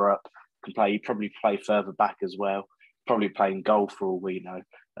further up, he probably play further back as well, probably playing goal for all we know.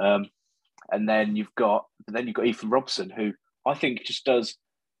 And then you've got Ethan Robson, who I think just does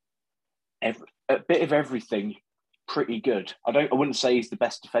a bit of everything pretty good. I wouldn't say he's the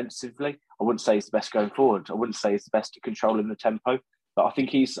best defensively. I wouldn't say he's the best going forward. I wouldn't say he's the best at controlling the tempo, but I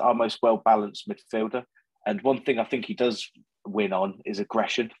think he's our most well-balanced midfielder. And one thing I think he does win on is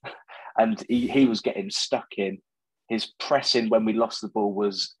aggression. And he was getting stuck in. His pressing when we lost the ball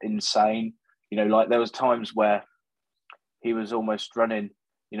was insane. Like there was times where he was almost running,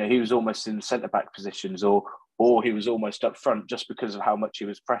 he was almost in centre-back positions or he was almost up front just because of how much he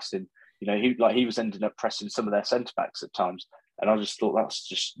was pressing. He was ending up pressing some of their centre-backs at times. And I just thought that's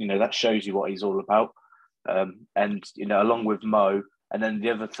just, that shows you what he's all about. And along with Mo, and then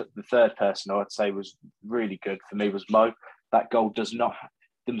the third person I would say was really good for me was Mo. That goal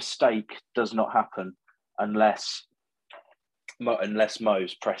the mistake does not happen unless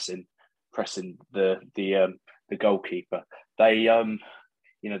Mo's pressing the goalkeeper.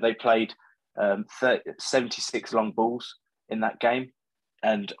 They played 76 long balls in that game,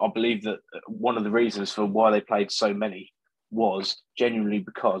 and I believe that one of the reasons for why they played so many was genuinely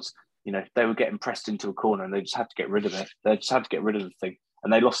because they were getting pressed into a corner and they just had to get rid of it. They just had to get rid of the thing,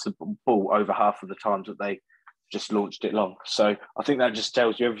 and they lost the ball over half of the times that they just launched it long. So I think that just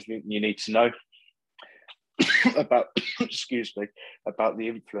tells you everything you need to know about about the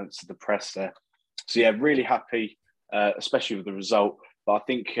influence of the press there. So really happy, especially with the result. But I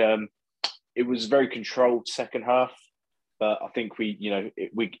think it was a very controlled second half. But I think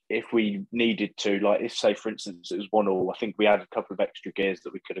if we needed to, like if say for instance it was 1-1, I think we had a couple of extra gears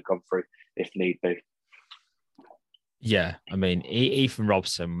that we could have gone through if need be. Yeah, I mean Ethan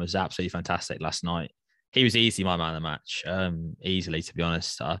Robson was absolutely fantastic last night. He was easily my man of the match, easily, to be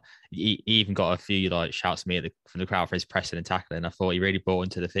honest. He even got a few shouts to me from the crowd for his pressing and tackling. I thought he really brought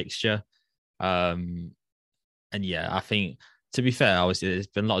into the fixture. And I think, to be fair, obviously there's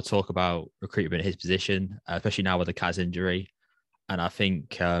been a lot of talk about recruitment in his position, especially now with the Kaz injury. And I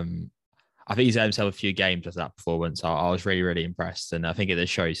think he's had himself a few games after that performance. I was really, really impressed. And I think it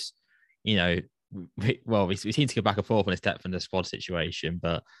just shows, we seem to go back and forth on his depth in the squad situation,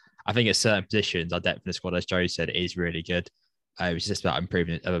 but I think at certain positions, our depth in the squad, as Joe said, is really good. It's just about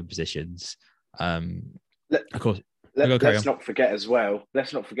improving other positions. Of course, let's not forget as well.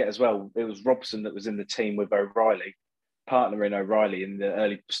 It was Robson that was in the team with O'Reilly, partnering O'Reilly in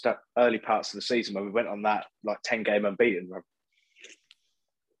the early parts of the season when we went on that 10-game unbeaten run.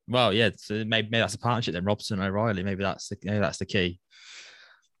 Well, yeah, so maybe that's a partnership then, Robson and O'Reilly. Maybe that's the key.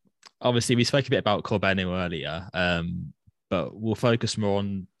 Obviously, we spoke a bit about Corbenu earlier. But we'll focus more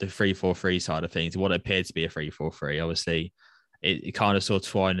on the 3-4-3 side of things, what appeared to be a 3-4-3. Obviously, it kind of saw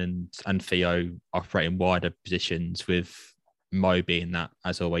Twine and Theo operating wider positions with Mo being that,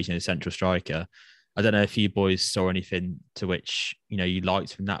 as always, central striker. I don't know if you boys saw anything to which, you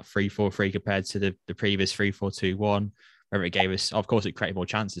liked from that 3-4-3 compared to the previous 3-4-2-1, whether it gave us, of course, it created more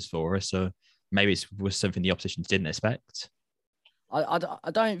chances for us. So maybe it was something the opposition didn't expect. I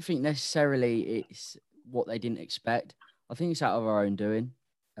don't think necessarily it's what they didn't expect. I think it's out of our own doing.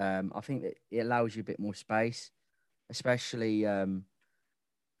 I think that it allows you a bit more space, especially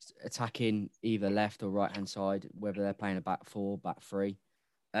attacking either left or right hand side, whether they're playing a back four, back three.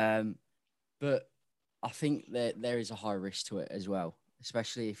 But I think that there is a high risk to it as well,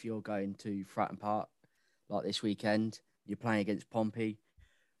 especially if you're going to Fratton Park like this weekend. You're playing against Pompey.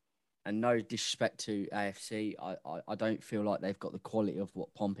 And no disrespect to AFC, I don't feel like they've got the quality of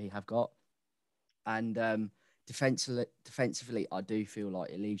what Pompey have got. And defensively, I do feel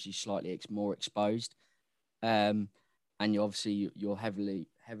like it leaves you slightly more exposed. And you're heavily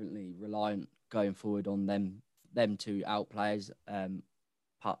reliant going forward on them to outplay us,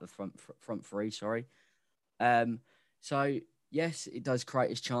 part of the front three. Sorry. So yes, it does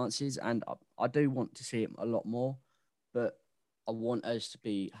create his chances, and I do want to see him a lot more, but I want us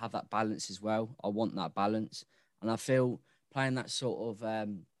to have that balance as well. I want that balance, and I feel playing that sort of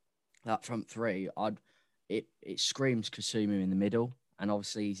that front three, it screams Kasuma in the middle, and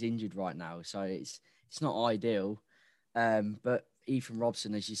obviously he's injured right now, so it's not ideal. But Ethan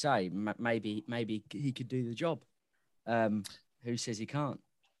Robson, as you say, maybe he could do the job. Who says he can't?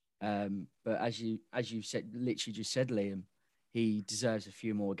 But as you said, literally just said, Liam, he deserves a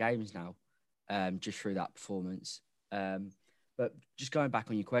few more games now, just through that performance. But just going back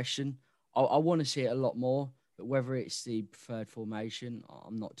on your question, I want to see it a lot more, but whether it's the preferred formation,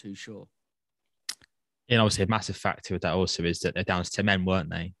 I'm not too sure. And obviously, a massive factor with that also is that they're down to 10 men, weren't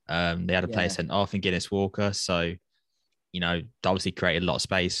they? They had a player sent off in Guinness Walker. So, they obviously created a lot of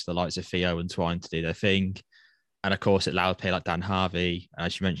space for the likes of Theo and Twine to do their thing. And of course, it allowed a player like Dan Harvey,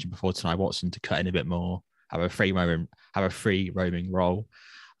 as you mentioned before tonight, Watson, to cut in a bit more, have a free roaming role,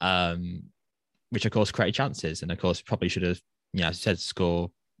 which of course created chances. And of course, probably should have, as you said,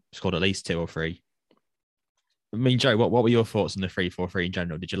 scored at least 2 or 3. I mean, Joe, what were your thoughts on the 3-4-3 in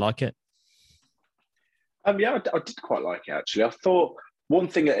general? Did you like it? Yeah, I did quite like it, actually. I thought one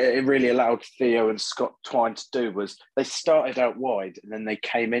thing that it really allowed Theo and Scott Twine to do was they started out wide and then they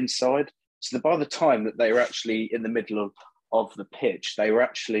came inside. So that by the time that they were actually in the middle of the pitch, they were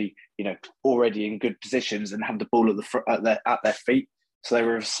actually, already in good positions and had the ball at their feet. So they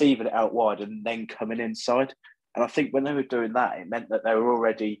were receiving it out wide and then coming inside. And I think when they were doing that, it meant that they were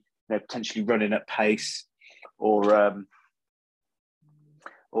already, potentially running at pace or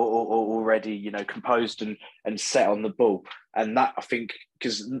already, composed and set on the ball. And that, I think,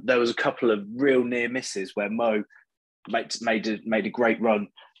 because there was a couple of real near misses where Mo made a great run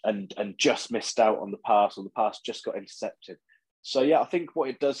and just missed out on the pass, or the pass just got intercepted. So yeah, I think what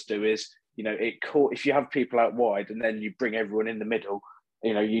it does do is, if you have people out wide and then you bring everyone in the middle,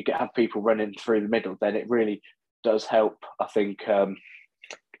 you have people running through the middle, then it really does help, I think,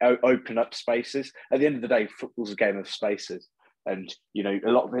 open up spaces. At the end of the day, football's a game of spaces. And, a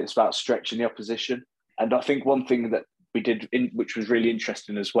lot of it's about stretching the opposition. And I think one thing that we did, which was really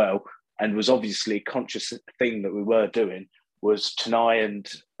interesting as well, and was obviously a conscious thing that we were doing, was Tanai and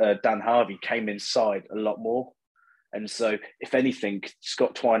Dan Harvey came inside a lot more. And so, if anything,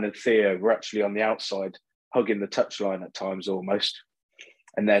 Scott Twine and Theo were actually on the outside, hugging the touchline at times almost.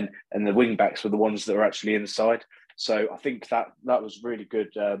 And the wing backs were the ones that were actually inside. So I think that was really good.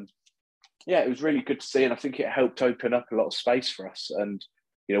 It was really good to see, and I think it helped open up a lot of space for us. And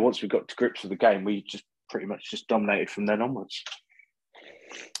once we got to grips with the game, we just pretty much just dominated from then onwards.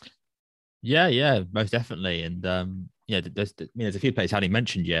 Yeah, most definitely. And there's a few players I hadn't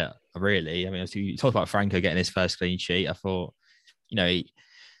mentioned yet. Really, I mean, you talked about Franco getting his first clean sheet. I thought,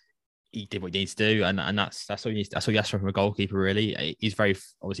 he did what he needs to do, and that's all you ask from a goalkeeper. Really, he's very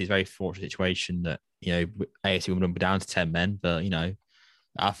fortunate situation that AFC would be down to 10 men, but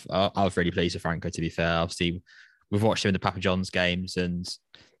I was really pleased with Franco, to be fair. Obviously, we've watched him in the Papa John's games, and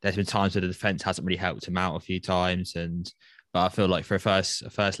there's been times where the defence hasn't really helped him out a few times. But I feel like for a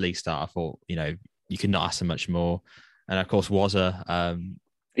first league start, I thought, you could not ask for much more. And of course, Wazza.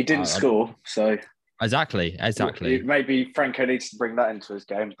 He didn't score, so... Exactly. Maybe Franco needs to bring that into his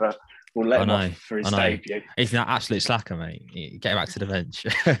game, but we'll let him off for his debut. He's an absolute slacker, mate. Get him back to the bench.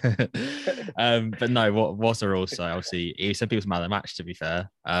 But no, Wazza also, obviously, he was some people's man of the match, to be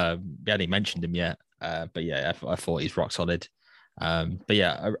fair. We hadn't mentioned him yet. But yeah, I thought he's rock solid. But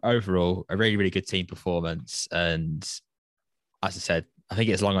yeah, overall, a really, really good team performance. And as I said, I think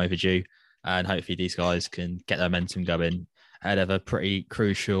it's long overdue. And hopefully these guys can get their momentum going ahead of a pretty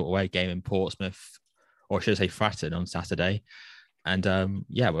crucial away game in Portsmouth, or should I say Fratton, on Saturday. And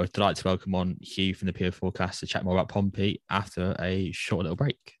we're delighted to welcome on Hugh from the Pure Forecast to chat more about Pompey after a short little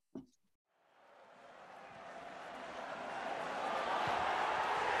break.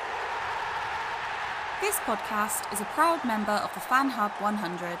 This podcast is a proud member of the Fan Hub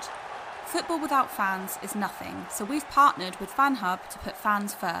 100. Football without fans is nothing, so we've partnered with FanHub to put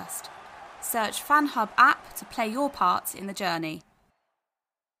fans first. Search FanHub app to play your part in the journey.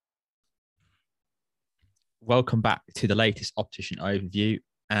 Welcome back to the latest Optician Overview.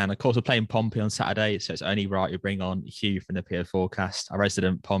 And of course, we're playing Pompey on Saturday, so it's only right we bring on Hugh from the Pier Forecast, our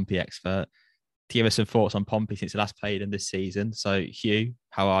resident Pompey expert, to give us some thoughts on Pompey since he last played in this season. So, Hugh,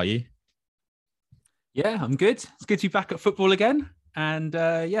 how are you? Yeah, I'm good. It's good to be back at football again. And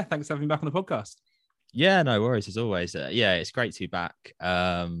thanks for having me back on the podcast. Yeah, no worries as always. It's great to be back.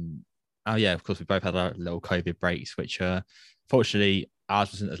 Of course, we both had our little COVID breaks, which fortunately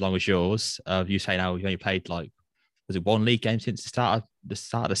ours wasn't as long as yours. You say now you've only played was it one league game since the start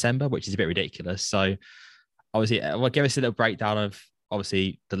of December, which is a bit ridiculous. So obviously, give us a little breakdown of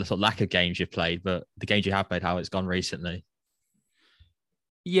obviously the little lack of games you've played, but the games you have played, how it's gone recently.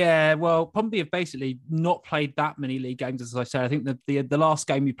 Yeah, well, Pompey have basically not played that many league games, as I said. I think the last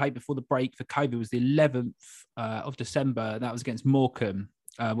game we played before the break for COVID was the 11th of December. And that was against Morecambe,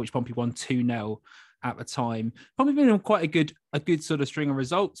 which Pompey won 2-0 at the time. Pompey been on quite a good sort of string of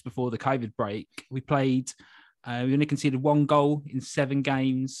results before the COVID break. We only conceded 1 goal in 7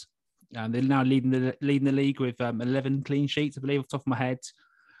 games. They're now leading the league with 11 clean sheets, I believe, off the top of my head.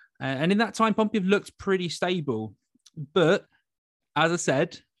 And in that time, Pompey have looked pretty stable. But as I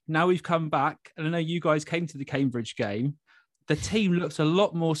said, now we've come back, and I know you guys came to the Cambridge game. The team looks a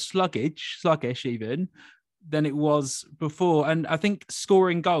lot more sluggish even, than it was before. And I think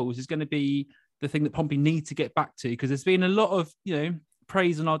scoring goals is going to be the thing that Pompey need to get back to, because there's been a lot of,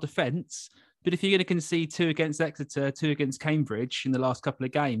 praise on our defence. But if you're going to concede 2 against Exeter, 2 against Cambridge in the last couple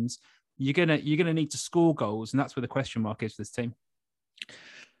of games, you're gonna need to score goals, and that's where the question mark is for this team.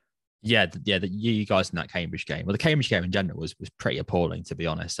 Yeah, you guys in that Cambridge game. Well, the Cambridge game in general was pretty appalling, to be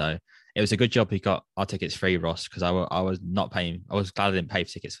honest. So it was a good job he got our tickets free, Ross, because I was not paying. I was glad I didn't pay for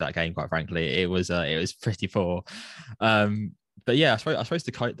tickets for that game. Quite frankly, it was pretty poor. But yeah, I suppose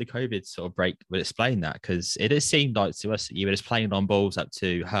the COVID sort of break would explain that, because it has seemed like to us that you were just playing on balls up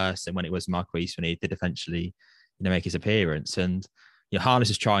to Hurst, and when it was Marquise when he did eventually, make his appearance, and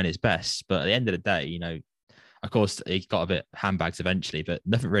Harness is trying his best, but at the end of the day, of course, he got a bit handbags eventually, but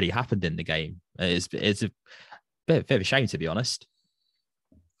nothing really happened in the game. It's a bit of a shame, to be honest.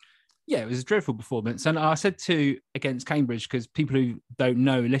 Yeah, it was a dreadful performance. And I said against Cambridge, because people who don't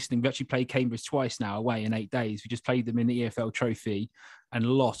know listening, we actually played Cambridge twice now away in 8 days. We just played them in the EFL Trophy and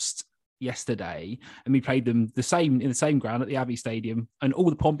lost yesterday. And we played them in the same ground at the Abbey Stadium. And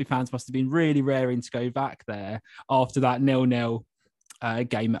all the Pompey fans must have been really raring to go back there after that 0-0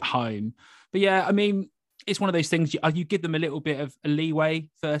 game at home. But yeah, I mean, it's one of those things, you give them a little bit of a leeway,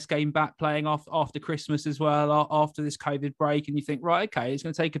 first game back playing off after Christmas as well, after this COVID break, and you think, right, okay, it's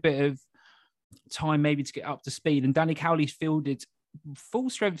going to take a bit of time maybe to get up to speed. And Danny Cowley's fielded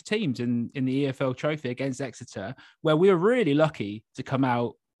full strength teams in the EFL Trophy against Exeter, where we were really lucky to come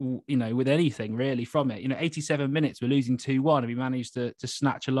out, with anything really from it. 87 minutes, we're losing 2-1, and we managed to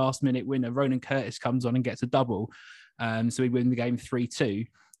snatch a last minute winner. Ronan Curtis comes on and gets a double. So we win the game 3-2.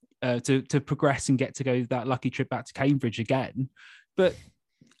 To progress and get to go that lucky trip back to Cambridge again. But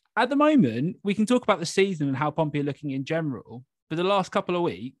at the moment, we can talk about the season and how Pompey are looking in general, but the last couple of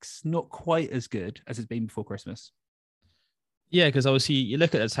weeks, not quite as good as it's been before Christmas. Yeah, because obviously you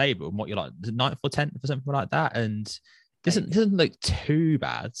look at the table and what you're like, 9th or 10th or something like that, and it doesn't look too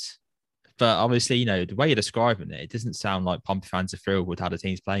bad. But obviously, the way you're describing it doesn't sound like Pompey fans are thrilled with how the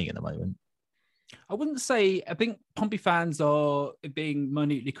team's playing at the moment. I wouldn't say, I think Pompey fans are being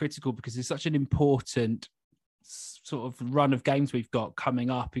minutely critical because it's such an important sort of run of games we've got coming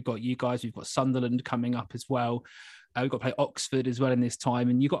up. We've got you guys, we've got Sunderland coming up as well. We've got to play Oxford as well in this time.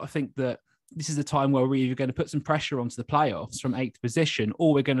 And you've got to think that this is a time where we're either going to put some pressure onto the playoffs from 8th position,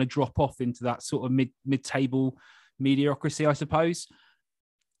 or we're going to drop off into that sort of mid-table mediocrity, I suppose.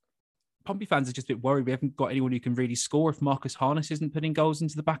 Pompey fans are just a bit worried we haven't got anyone who can really score if Marcus Harness isn't putting goals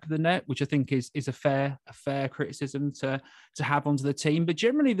into the back of the net, which I think is a fair criticism to have onto the team. But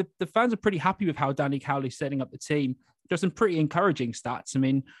generally, the fans are pretty happy with how Danny Cowley's setting up the team. There's some pretty encouraging stats. I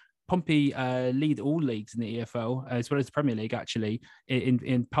mean, Pompey lead all leagues in the EFL, as well as the Premier League, actually,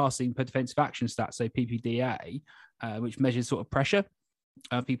 in passing per defensive action stats, so PPDA, which measures sort of pressure.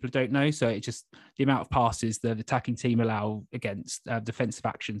 People don't know, so it's just the amount of passes the attacking team allow against defensive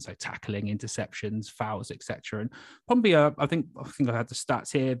action, so tackling, interceptions, fouls, etc. And Pompey, I think I had the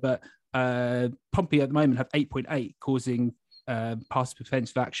stats here, but Pompey at the moment have 8.8 causing pass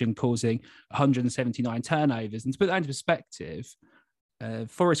defensive action, causing 179 turnovers. And to put that into perspective,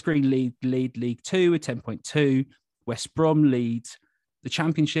 Forest Green lead League 2 with 10.2, West Brom leads the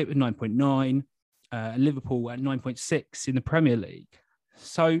Championship with 9.9, and Liverpool at 9.6 in the Premier League.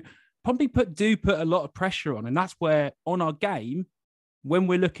 So Pompey do put a lot of pressure on, and that's where on our game, when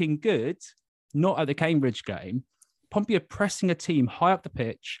we're looking good, not at the Cambridge game, Pompey are pressing a team high up the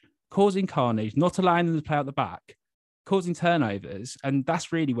pitch, causing carnage, not allowing them to play out the back, causing turnovers, and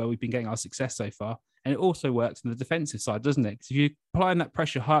that's really where we've been getting our success so far. And it also works on the defensive side, doesn't it? Because if you're applying that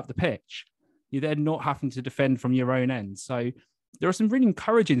pressure high up the pitch, you're then not having to defend from your own end. So there are some really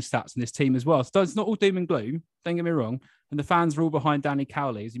encouraging stats in this team as well. So it's not all doom and gloom, don't get me wrong. And the fans are all behind Danny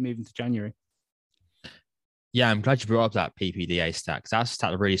Cowley as he moves into January. Yeah, I'm glad you brought up that PPDA stat, because that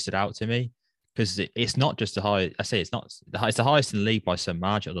stat really stood out to me, because it's not just the high. I say it's not it's the highest in the league by some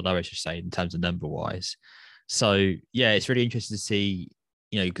margin, or the lowest, I should say, in terms of number wise. So yeah, it's really interesting to see,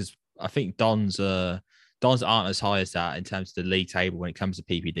 because I think Dons aren't as high as that in terms of the league table when it comes to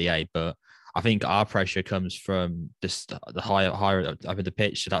PPDA, but I think our pressure comes from just the higher up in the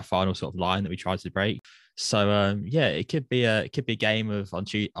pitch to that final sort of line that we tried to break. So yeah, it could be a game of on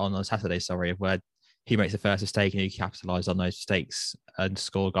Saturday, sorry, where he makes the first mistake and he capitalises on those mistakes and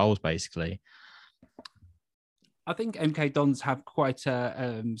score goals, basically. I think MK Dons have quite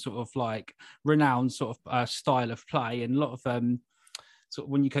a sort of like renowned sort of style of play, and a lot of sort of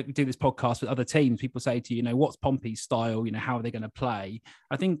when you do this podcast with other teams, people say to you, what's Pompey's style? How are they going to play?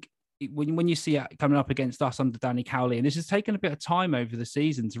 I think when you see it coming up against us under Danny Cowley, and this has taken a bit of time over the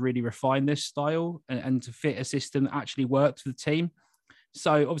season to really refine this style and to fit a system that actually works for the team.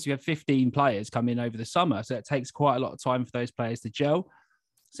 So obviously we had 15 players come in over the summer, so it takes quite a lot of time for those players to gel.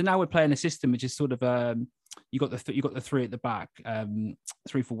 So now we're playing a system which is sort of you got the three at the back,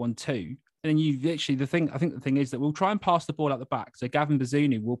 3-4-1-2, and then you literally I think the thing is that we'll try and pass the ball out the back. So Gavin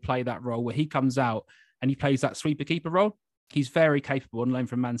Bazunu will play that role where he comes out and he plays that sweeper keeper role. He's very capable on loan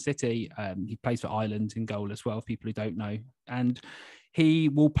from Man City. He plays for Ireland in goal as well, for people who don't know. And he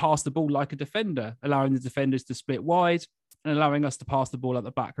will pass the ball like a defender, allowing the defenders to split wide and allowing us to pass the ball at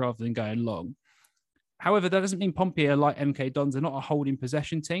the back rather than going long. However, that doesn't mean Pompey are like MK Dons. They're not a holding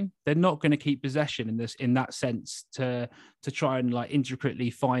possession team. They're not going to keep possession in that sense to try and like intricately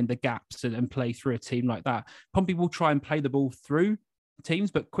find the gaps and play through a team like that. Pompey will try and play the ball through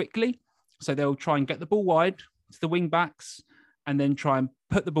teams, but quickly. So they'll try and get the ball wide to the wing backs and then try and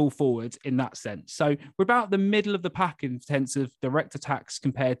put the ball forward in that sense. So we're about the middle of the pack in terms of direct attacks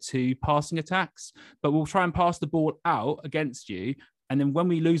compared to passing attacks, but we'll try and pass the ball out against you. And then when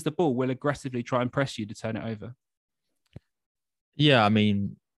we lose the ball, we'll aggressively try and press you to turn it over. Yeah, I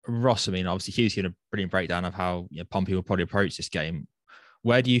mean, Ross, obviously Hugh's given a brilliant breakdown of how Pompey will probably approach this game.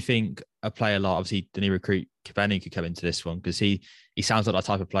 Where do you think a player like, obviously, the new recruit Kabeni could come into this one? Because he sounds like that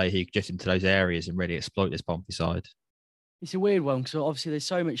type of player who could get into those areas and really exploit this Pompey side. It's a weird one, because obviously there's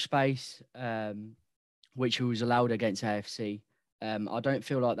so much space, which was allowed against AFC. I don't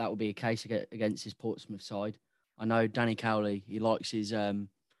feel like that will be a case against his Portsmouth side. I know Danny Cowley, he likes his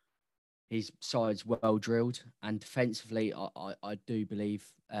sides well drilled, and defensively, I do believe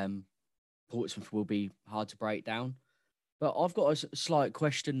Portsmouth will be hard to break down. But I've got a slight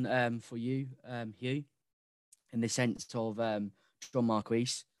question for you, Hugh, in the sense of John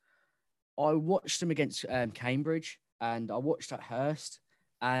Marquise. I watched him against Cambridge, and I watched at Hurst,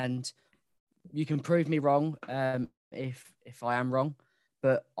 and you can prove me wrong if I am wrong.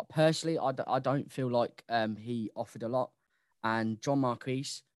 But personally, I don't feel like he offered a lot. And John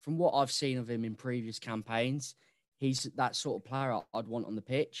Marquise, from what I've seen of him in previous campaigns, he's that sort of player I'd want on the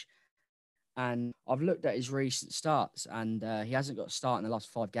pitch. And I've looked at his recent starts, and he hasn't got a start in the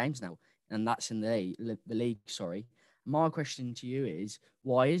last 5 games now, and that's in the league. Sorry. My question to you is,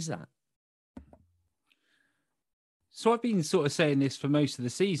 why is that? So I've been sort of saying this for most of the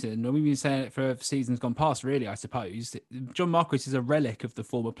season, and we've been saying it for seasons gone past, really, I suppose. John Marquis is a relic of the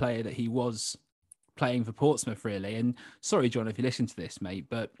former player that he was playing for Portsmouth, really. And sorry, John, if you listen to this, mate,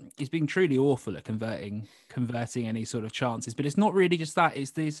 but he's been truly awful at converting any sort of chances. But it's not really just that.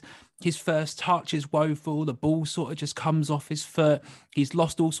 It's his first touch is woeful. The ball sort of just comes off his foot. He's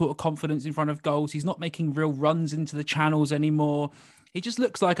lost all sort of confidence in front of goals. He's not making real runs into the channels anymore. He just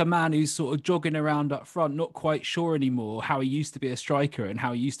looks like a man who's sort of jogging around up front, not quite sure anymore how he used to be a striker and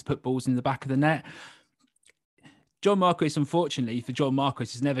how he used to put balls in the back of the net. John Marquis, unfortunately, for John Marquis,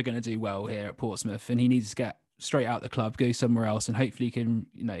 is never going to do well here at Portsmouth, and he needs to get straight out the club, go somewhere else, and hopefully he can,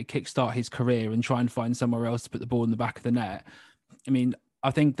 kickstart his career and try and find somewhere else to put the ball in the back of the net. I mean,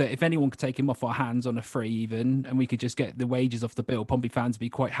 I think that if anyone could take him off our hands on a free even, and we could just get the wages off the bill, Pompey fans would be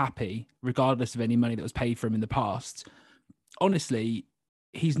quite happy, regardless of any money that was paid for him in the past. Honestly,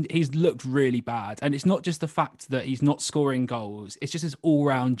 he's looked really bad. And it's not just the fact that he's not scoring goals. It's just his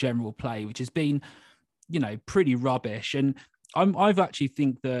all-round general play, which has been, pretty rubbish. And I've actually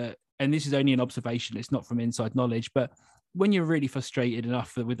think that, and this is only an observation, it's not from inside knowledge, but when you're really frustrated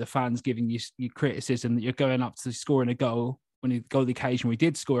enough with the fans giving you criticism that you're going up to scoring a goal, when you go the occasion we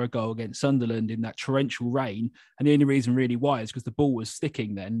did score a goal against Sunderland in that torrential rain, and the only reason really why is because the ball was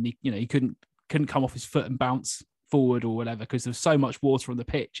sticking then. He couldn't come off his foot and bounce forward or whatever because there's so much water on the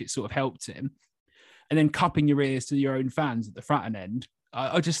pitch, it sort of helped him. And then cupping your ears to your own fans at the Fratton end,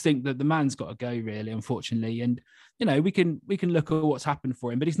 I just think that the man's got to go, really, unfortunately. And, we can look at what's happened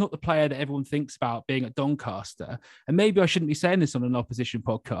for him, but he's not the player that everyone thinks about being at Doncaster. And maybe I shouldn't be saying this on an opposition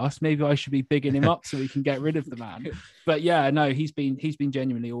podcast. Maybe I should be bigging him up so we can get rid of the man. But yeah, no, he's been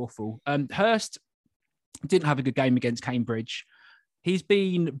genuinely awful. Hurst didn't have a good game against Cambridge. He's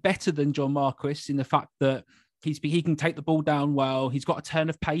been better than John Marquis in the fact that he can take the ball down well. He's got a turn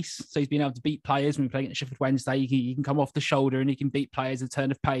of pace, so he's been able to beat players. When we're playing at Sheffield Wednesday, he can come off the shoulder and he can beat players with a turn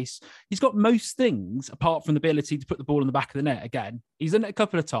of pace. He's got most things apart from the ability to put the ball in the back of the net again. He's done it a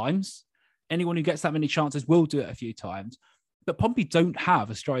couple of times. Anyone who gets that many chances will do it a few times. But Pompey don't have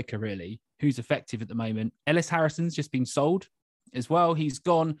a striker, really, who's effective at the moment. Ellis Harrison's just been sold as well. He's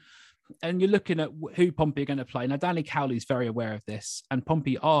gone. And you're looking at who Pompey are going to play. Now, Danny Cowley is very aware of this, and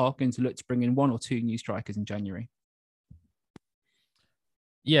Pompey are going to look to bring in 1 or 2 new strikers in January.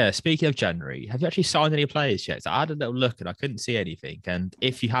 Yeah, speaking of January, have you actually signed any players yet? So I had a little look and I couldn't see anything. And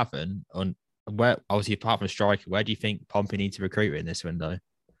if you haven't, obviously apart from a striker, where do you think Pompey need to recruit in this window?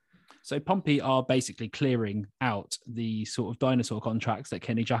 So Pompey are basically clearing out the sort of dinosaur contracts that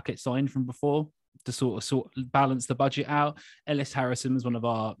Kenny Jackett signed from before, to sort of balance the budget out. Ellis Harrison was one of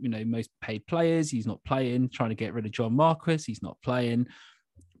our, most paid players. He's not playing. Trying to get rid of John Marquis. He's not playing.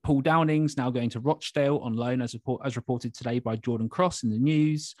 Paul Downing's now going to Rochdale on loan, as reported today by Jordan Cross in the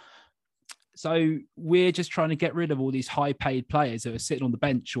news. So we're just trying to get rid of all these high-paid players that are sitting on the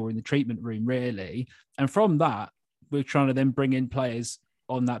bench or in the treatment room, really. And from that, we're trying to then bring in players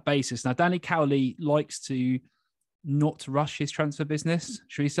on that basis. Now, Danny Cowley likes to not rush his transfer business,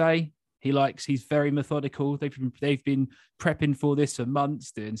 should we say? He's very methodical. They've been prepping for this for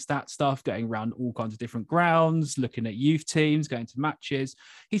months, doing stat stuff, going around all kinds of different grounds, looking at youth teams, going to matches.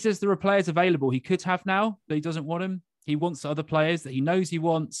 He says there are players available he could have now, but he doesn't want them. He wants other players that he knows he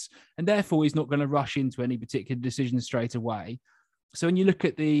wants, and therefore he's not going to rush into any particular decision straight away. So when you look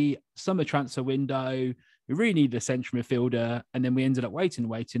at the summer transfer window, we really needed a central midfielder, and then we ended up waiting,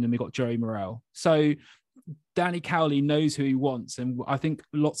 and we got Joey Morrell. So Danny Cowley knows who he wants, and I think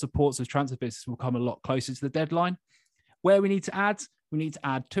lots of Portsmouth transfer business will come a lot closer to the deadline. Where we need to add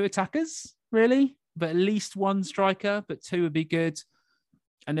 2 attackers, really, but at least 1 striker, but 2 would be good.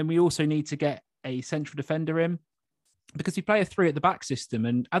 And then we also need to get a central defender in, because we play a 3 at the back system.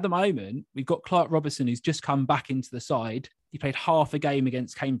 And at the moment, we've got Clark Robertson, who's just come back into the side. He played half a game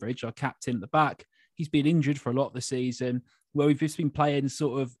against Cambridge, our captain at the back. He's been injured for a lot of the season, where we've just been playing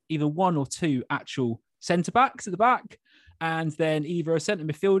sort of either 1 or 2 actual centre-backs at the back, and then either a centre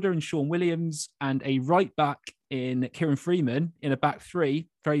midfielder in Sean Williams and a right back in Kieran Freeman in a back 3,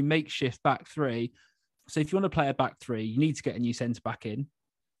 very makeshift back 3. So if you want to play a back 3, you need to get a new centre-back in,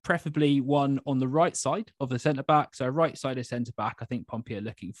 preferably one on the right side of the centre-back. So a right-sided centre-back, I think Pompey are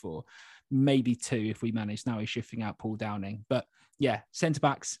looking for. Maybe 2 if we manage. Now he's shifting out Paul Downing. But yeah,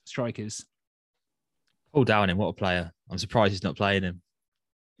 centre-backs, strikers. Paul Downing, what a player. I'm surprised he's not playing him.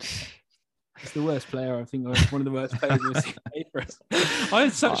 He's the worst player, I think, one of the worst players we've seen play for us. I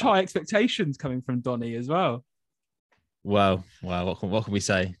had such high expectations coming from Donny as well. Well, what can we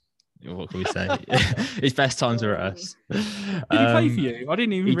say? What can we say? His best times are at us. Did he play for you? I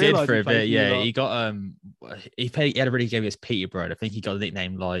didn't even realize he did for a bit. Yeah, he got he had a really good game against Peterborough. I think he got a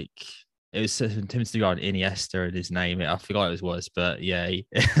nickname like it was Tim Stegard Iniesta in his name. I forgot what it was, but yeah,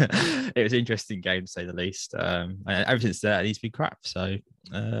 it was an interesting game to say the least. And ever since that, he's been crap. So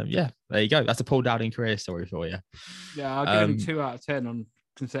yeah, there you go. That's a Paul Downing career story for you. Yeah, I'll give him 2 out of 10 on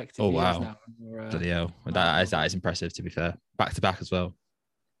consecutive years now. Bloody hell. That is impressive, to be fair. Back to back as well.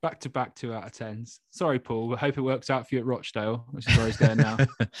 Back to back 2 out of 10s. Sorry, Paul. I hope it works out for you at Rochdale, which is where he's going now.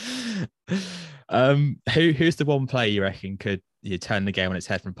 Who's the one player you reckon could turn the game on its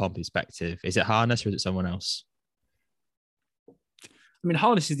head from Pompey's perspective? Is it Harness or is it someone else? I mean,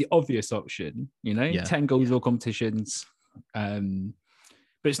 Harness is the obvious option, 10 goals all competitions. But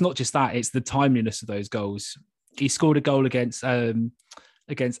it's not just that, it's the timeliness of those goals. He scored a goal against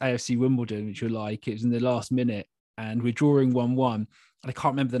AFC Wimbledon, which it was in the last minute, and we're drawing 1-1. I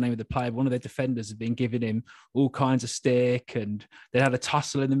can't remember the name of the player. One of their defenders had been giving him all kinds of stick, and they had a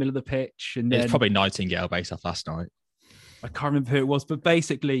tussle in the middle of the pitch. And it's probably Nightingale based off last night. I can't remember who it was, but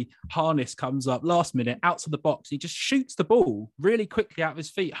basically Harness comes up last minute out to the box. He just shoots the ball really quickly out of his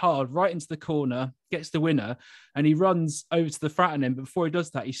feet hard right into the corner, gets the winner, and he runs over to the Fratton end. But before he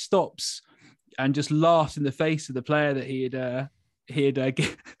does that, he stops and just laughed in the face of the player that he had that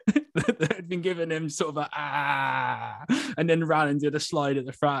had been giving him sort of and then ran and did a slide at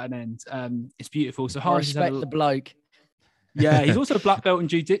the front end. It's beautiful. So I respect the bloke. Yeah, he's also a black belt in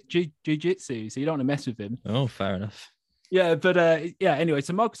jiu-jitsu, so you don't want to mess with him. Oh, fair enough. Yeah, but anyway,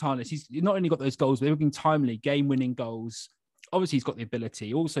 so Marcus Harness, he's not only got those goals, but they're looking timely, game-winning goals. Obviously, he's got the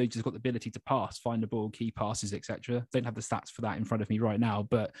ability. Also, just got the ability to pass, find the ball, key passes, etc. Don't have the stats for that in front of me right now,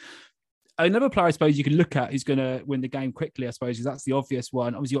 but another player, I suppose, you can look at who's going to win the game quickly, I suppose, because that's the obvious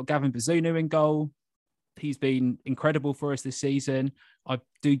one. Obviously, you've got Gavin Bazunu in goal. He's been incredible for us this season. I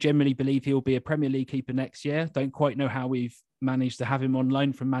do generally believe he'll be a Premier League keeper next year. Don't quite know how we've managed to have him on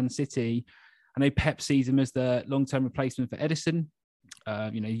loan from Man City. I know Pep sees him as the long-term replacement for Edison.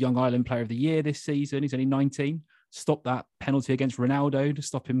 Young Ireland Player of the Year this season. He's only 19. Stop that penalty against Ronaldo to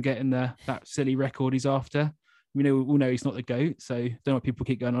stop him getting that silly record he's after. We all know he's not the GOAT, so don't know why people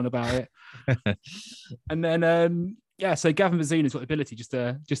keep going on about it. And then, so Gavin Bazunu's got the ability just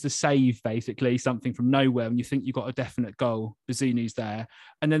to save basically something from nowhere when you think you've got a definite goal. Bazunu's there.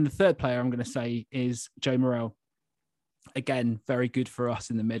 And then the third player I'm going to say is Joe Morrell. Again, very good for us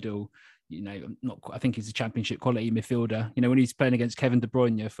in the middle. I think he's a championship quality midfielder. When he's playing against Kevin De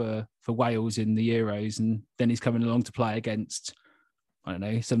Bruyne for Wales in the Euros, and then he's coming along to play against, I don't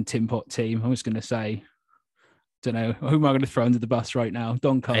know, some tin pot team. I'm just going to say, don't know, who am I going to throw under the bus right now?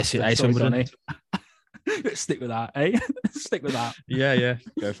 Doncaster. Sorry, Donny. Let's stick with that, eh? Stick with that. Yeah,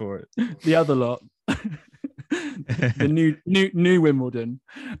 go for it. The other lot, the new Wimbledon.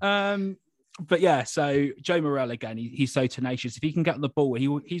 But yeah, so Joe Morrell again, he's so tenacious. If he can get on the ball,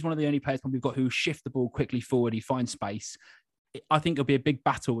 he's one of the only players we've got who shift the ball quickly forward. He finds space. I think it'll be a big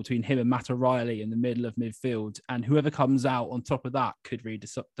battle between him and Matt O'Reilly in the middle of midfield, and whoever comes out on top of that could really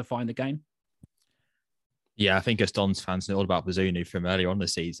define the game. Yeah, I think us Dons fans know all about Bazunu from earlier on the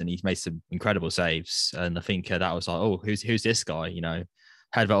season. He's made some incredible saves, and I think that was like, oh, who's this guy?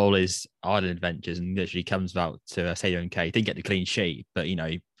 Heard about all his Ireland adventures, and literally comes out to Stadium K. Didn't get the clean sheet, but he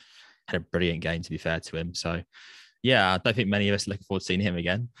had a brilliant game, to be fair to him. So, yeah, I don't think many of us are looking forward to seeing him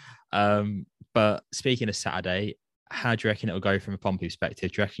again. But speaking of Saturday, how do you reckon it'll go from a Pompey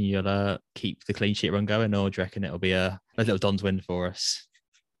perspective? Do you reckon you'll keep the clean sheet run going, or do you reckon it'll be a little Dons win for us?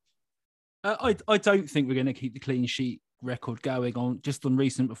 I don't think we're going to keep the clean sheet record going on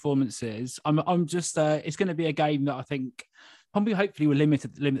recent performances. I'm just it's going to be a game that I think Pompey hopefully will limit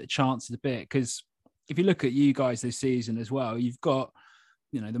the chances a bit, because if you look at you guys this season as well, you've got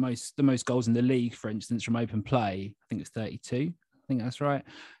the most goals in the league, for instance, from open play. I think it's 32. I think that's right.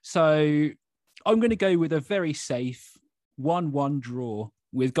 So I'm going to go with a very safe 1-1 draw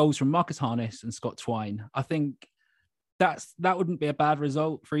with goals from Marcus Harness and Scott Twine. I think that wouldn't be a bad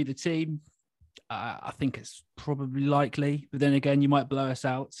result for either team. I think it's probably likely, but then again, you might blow us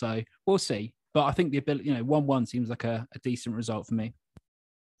out. So we'll see. But I think the ability, 1-1 seems like a decent result for me.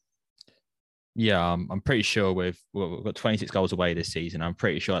 Yeah, I'm pretty sure we've got 26 goals away this season. I'm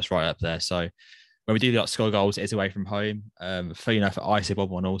pretty sure that's right up there. So when we do score goals, it is away from home. For I said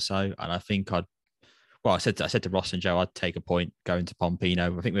 1-1 also, and I think I said to Ross and Joe, I'd take a point going to Pompey. I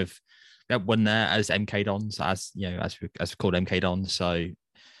think we've won there as MK Dons, as we called MK Dons. So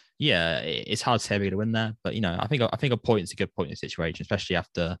yeah, it's hard to say we're going to win there, but I think a point is a good point in the situation, especially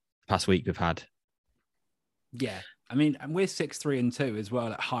after the past week we've had. Yeah. I mean, and we're 6-3-2 as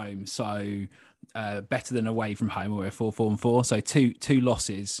well at home, so better than away from home. We're 4-4-4, so two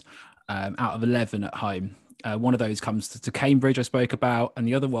losses out of 11 at home. One of those comes to Cambridge, I spoke about, and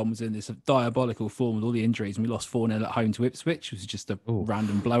the other one was in this diabolical form with all the injuries, and we lost 4-0 at home to Ipswich, which was just a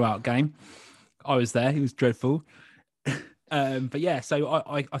random blowout game. I was there; it was dreadful. But yeah, so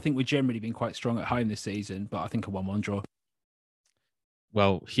I think we've generally been quite strong at home this season, but I think a 1-1 draw.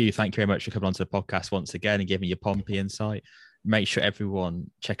 Well, Hugh, thank you very much for coming onto the podcast once again and giving your Pompey insight. Make sure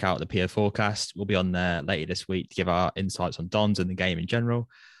everyone check out the PO Forecast. We'll be on there later this week to give our insights on Dons and the game in general.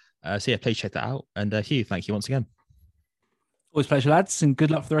 So yeah, please check that out. And Hugh, thank you once again. Always a pleasure, lads, and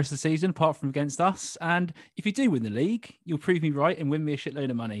good luck for the rest of the season, apart from against us. And if you do win the league, you'll prove me right and win me a shitload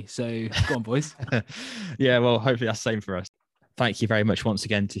of money. So go on, boys. Yeah, well, hopefully that's the same for us. Thank you very much once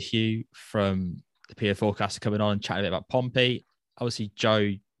again to Hugh from the PO Forecast for coming on and chatting a bit about Pompey. Obviously,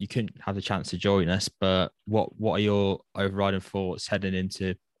 Joe, you couldn't have the chance to join us, but what are your overriding thoughts heading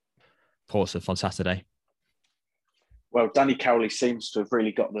into Portsmouth on Saturday? Well, Danny Cowley seems to have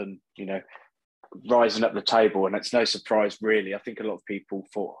really got them, rising up the table, and it's no surprise, really. I think a lot of people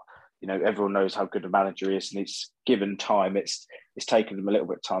thought, everyone knows how good a manager is, and it's given time. It's taken them a little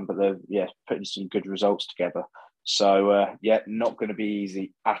bit of time, but they're putting some good results together. So not going to be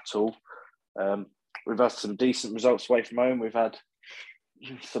easy at all. We've had some decent results away from home. We've had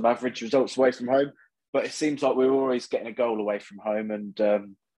some average results away from home. But it seems like we're always getting a goal away from home, and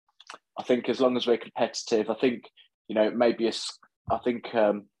I think as long as we're competitive, I think maybe I think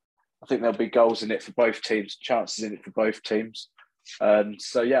there'll be goals in it for both teams, chances in it for both teams.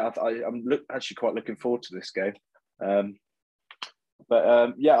 So yeah, I'm actually quite looking forward to this game. But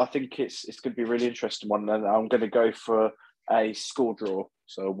I think it's going to be a really interesting one, and I'm going to go for a score draw,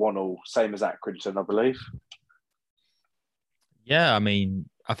 so 1-1, same as Accrington, I believe. Yeah, I mean,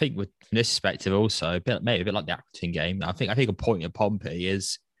 I think from this perspective also, maybe a bit like the Accrington game. I think a point at Pompey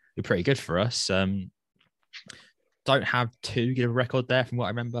is pretty good for us. Don't have too good a record there from what I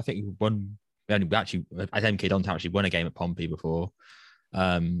remember. I think we won. I think MK don't actually won a game at Pompey before.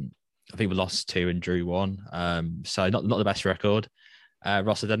 I think we lost 2 and drew 1. So not the best record.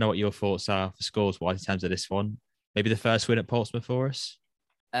 Ross, I don't know what your thoughts are for scores wise in terms of this one. Maybe the first win at Portsmouth for us.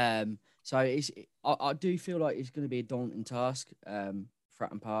 So I do feel like it's going to be a daunting task,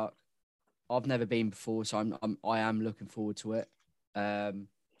 Fratton Park. I've never been before, so I am looking forward to it.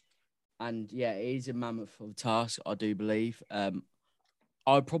 And yeah, it is a mammoth of a task, I do believe.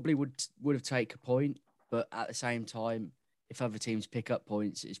 I probably would have taken a point, but at the same time, if other teams pick up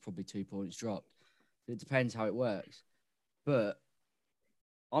points, it's probably 2 points dropped. It depends how it works. But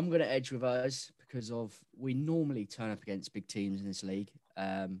I'm going to edge with us because we normally turn up against big teams in this league.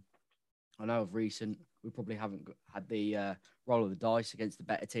 I know of recent, we probably haven't had the roll of the dice against the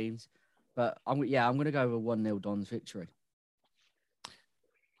better teams. But I'm going to go with a 1-0 Dons victory.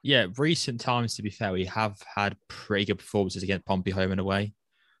 Yeah, recent times, to be fair, we have had pretty good performances against Pompey home and away.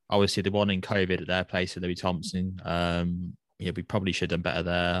 Obviously, the one in COVID at their place with Louis Thompson, we probably should have done better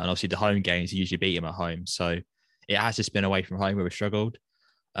there. And obviously, the home games, you usually beat him at home. So it has just been away from home where we struggled.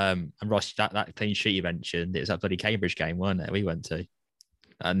 And Ross, that clean sheet you mentioned, it was that bloody Cambridge game, wasn't it? We went to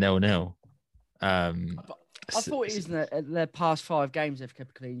 0-0. I thought it was their past 5 games they've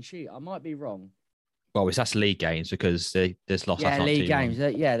kept a clean sheet. I might be wrong. Well, that's league games because there's lost. Yeah, league games.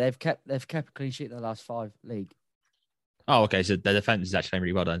 They've kept a clean sheet in the last 5 league. Oh, okay. So their defense is actually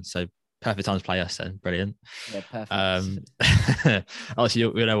really well done. So perfect time to play us then. Brilliant. Yeah, perfect. Obviously,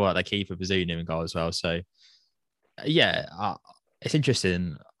 we know what, they keep a Bazunu in goal as well. So yeah, it's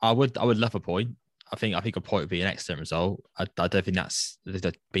interesting. I would love a point. I think a point would be an excellent result. I don't think that's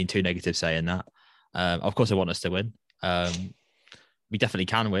being too negative saying that. Of course, I want us to win. We definitely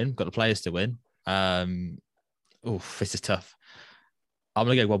can win. We've got the players to win. This is tough. I'm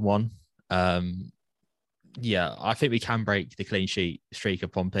gonna go 1-1. Yeah, I think we can break the clean sheet streak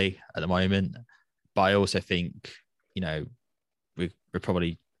of Pompey at the moment, but I also think we're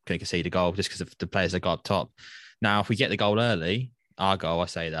probably going to concede a goal just because of the players that got up top. Now, if we get the goal early, our goal, I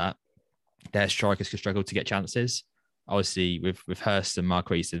say that their strikers could struggle to get chances. Obviously, with Hurst and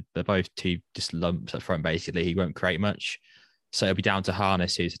Marquise, they're both 2 just lumps up front. Basically, he won't create much. So it'll be down to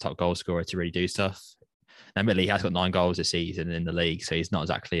Harness, who's the top goal scorer, to really do stuff. Now, admittedly, he has got 9 goals this season in the league, so he's not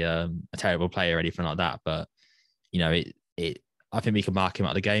exactly a terrible player or anything like that. But I think we can mark him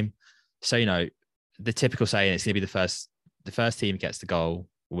out of the game. So the typical saying, it's going to be the first team gets the goal,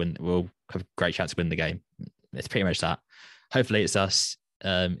 will have a great chance to win the game. It's pretty much that. Hopefully, it's us.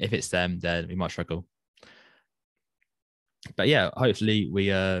 If it's them, then we might struggle. But yeah, hopefully we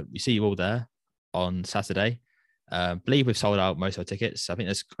see you all there on Saturday. Believe we've sold out most of our tickets. I think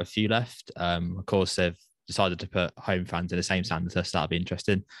there's a few left. Of course, they've decided to put home fans in the same stand as us. That'll be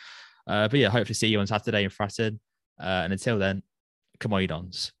interesting. But yeah, hopefully see you on Saturday in Fratton. And until then, come on, you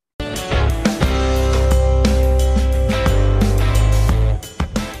Dons.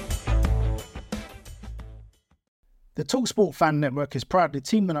 The TalkSport Fan Network is proudly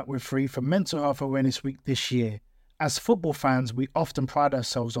teaming up with Free for Mental Health Awareness Week this year. As football fans, we often pride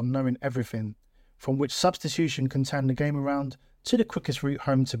ourselves on knowing everything, from which substitution can turn the game around to the quickest route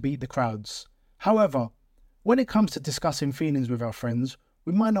home to beat the crowds. However, when it comes to discussing feelings with our friends,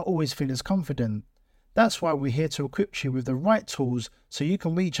 we might not always feel as confident. That's why we're here to equip you with the right tools so you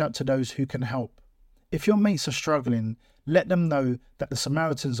can reach out to those who can help. If your mates are struggling, let them know that the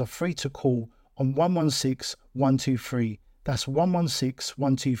Samaritans are free to call on 116 123. That's 116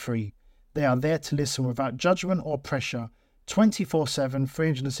 123. They are there to listen without judgment or pressure, 24/7,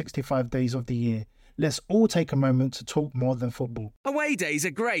 365 days of the year. Let's all take a moment to talk more than football. Away days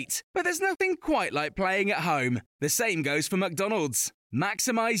are great, but there's nothing quite like playing at home. The same goes for McDonald's.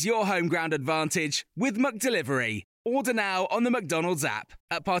 Maximise your home ground advantage with McDelivery. Order now on the McDonald's app.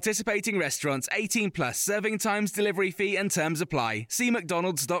 At participating restaurants, 18 plus, serving times, delivery fee and terms apply. See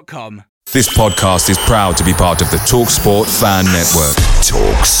mcdonalds.com. This podcast is proud to be part of the TalkSport Fan Network.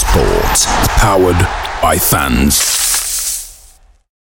 TalkSport. Powered by fans.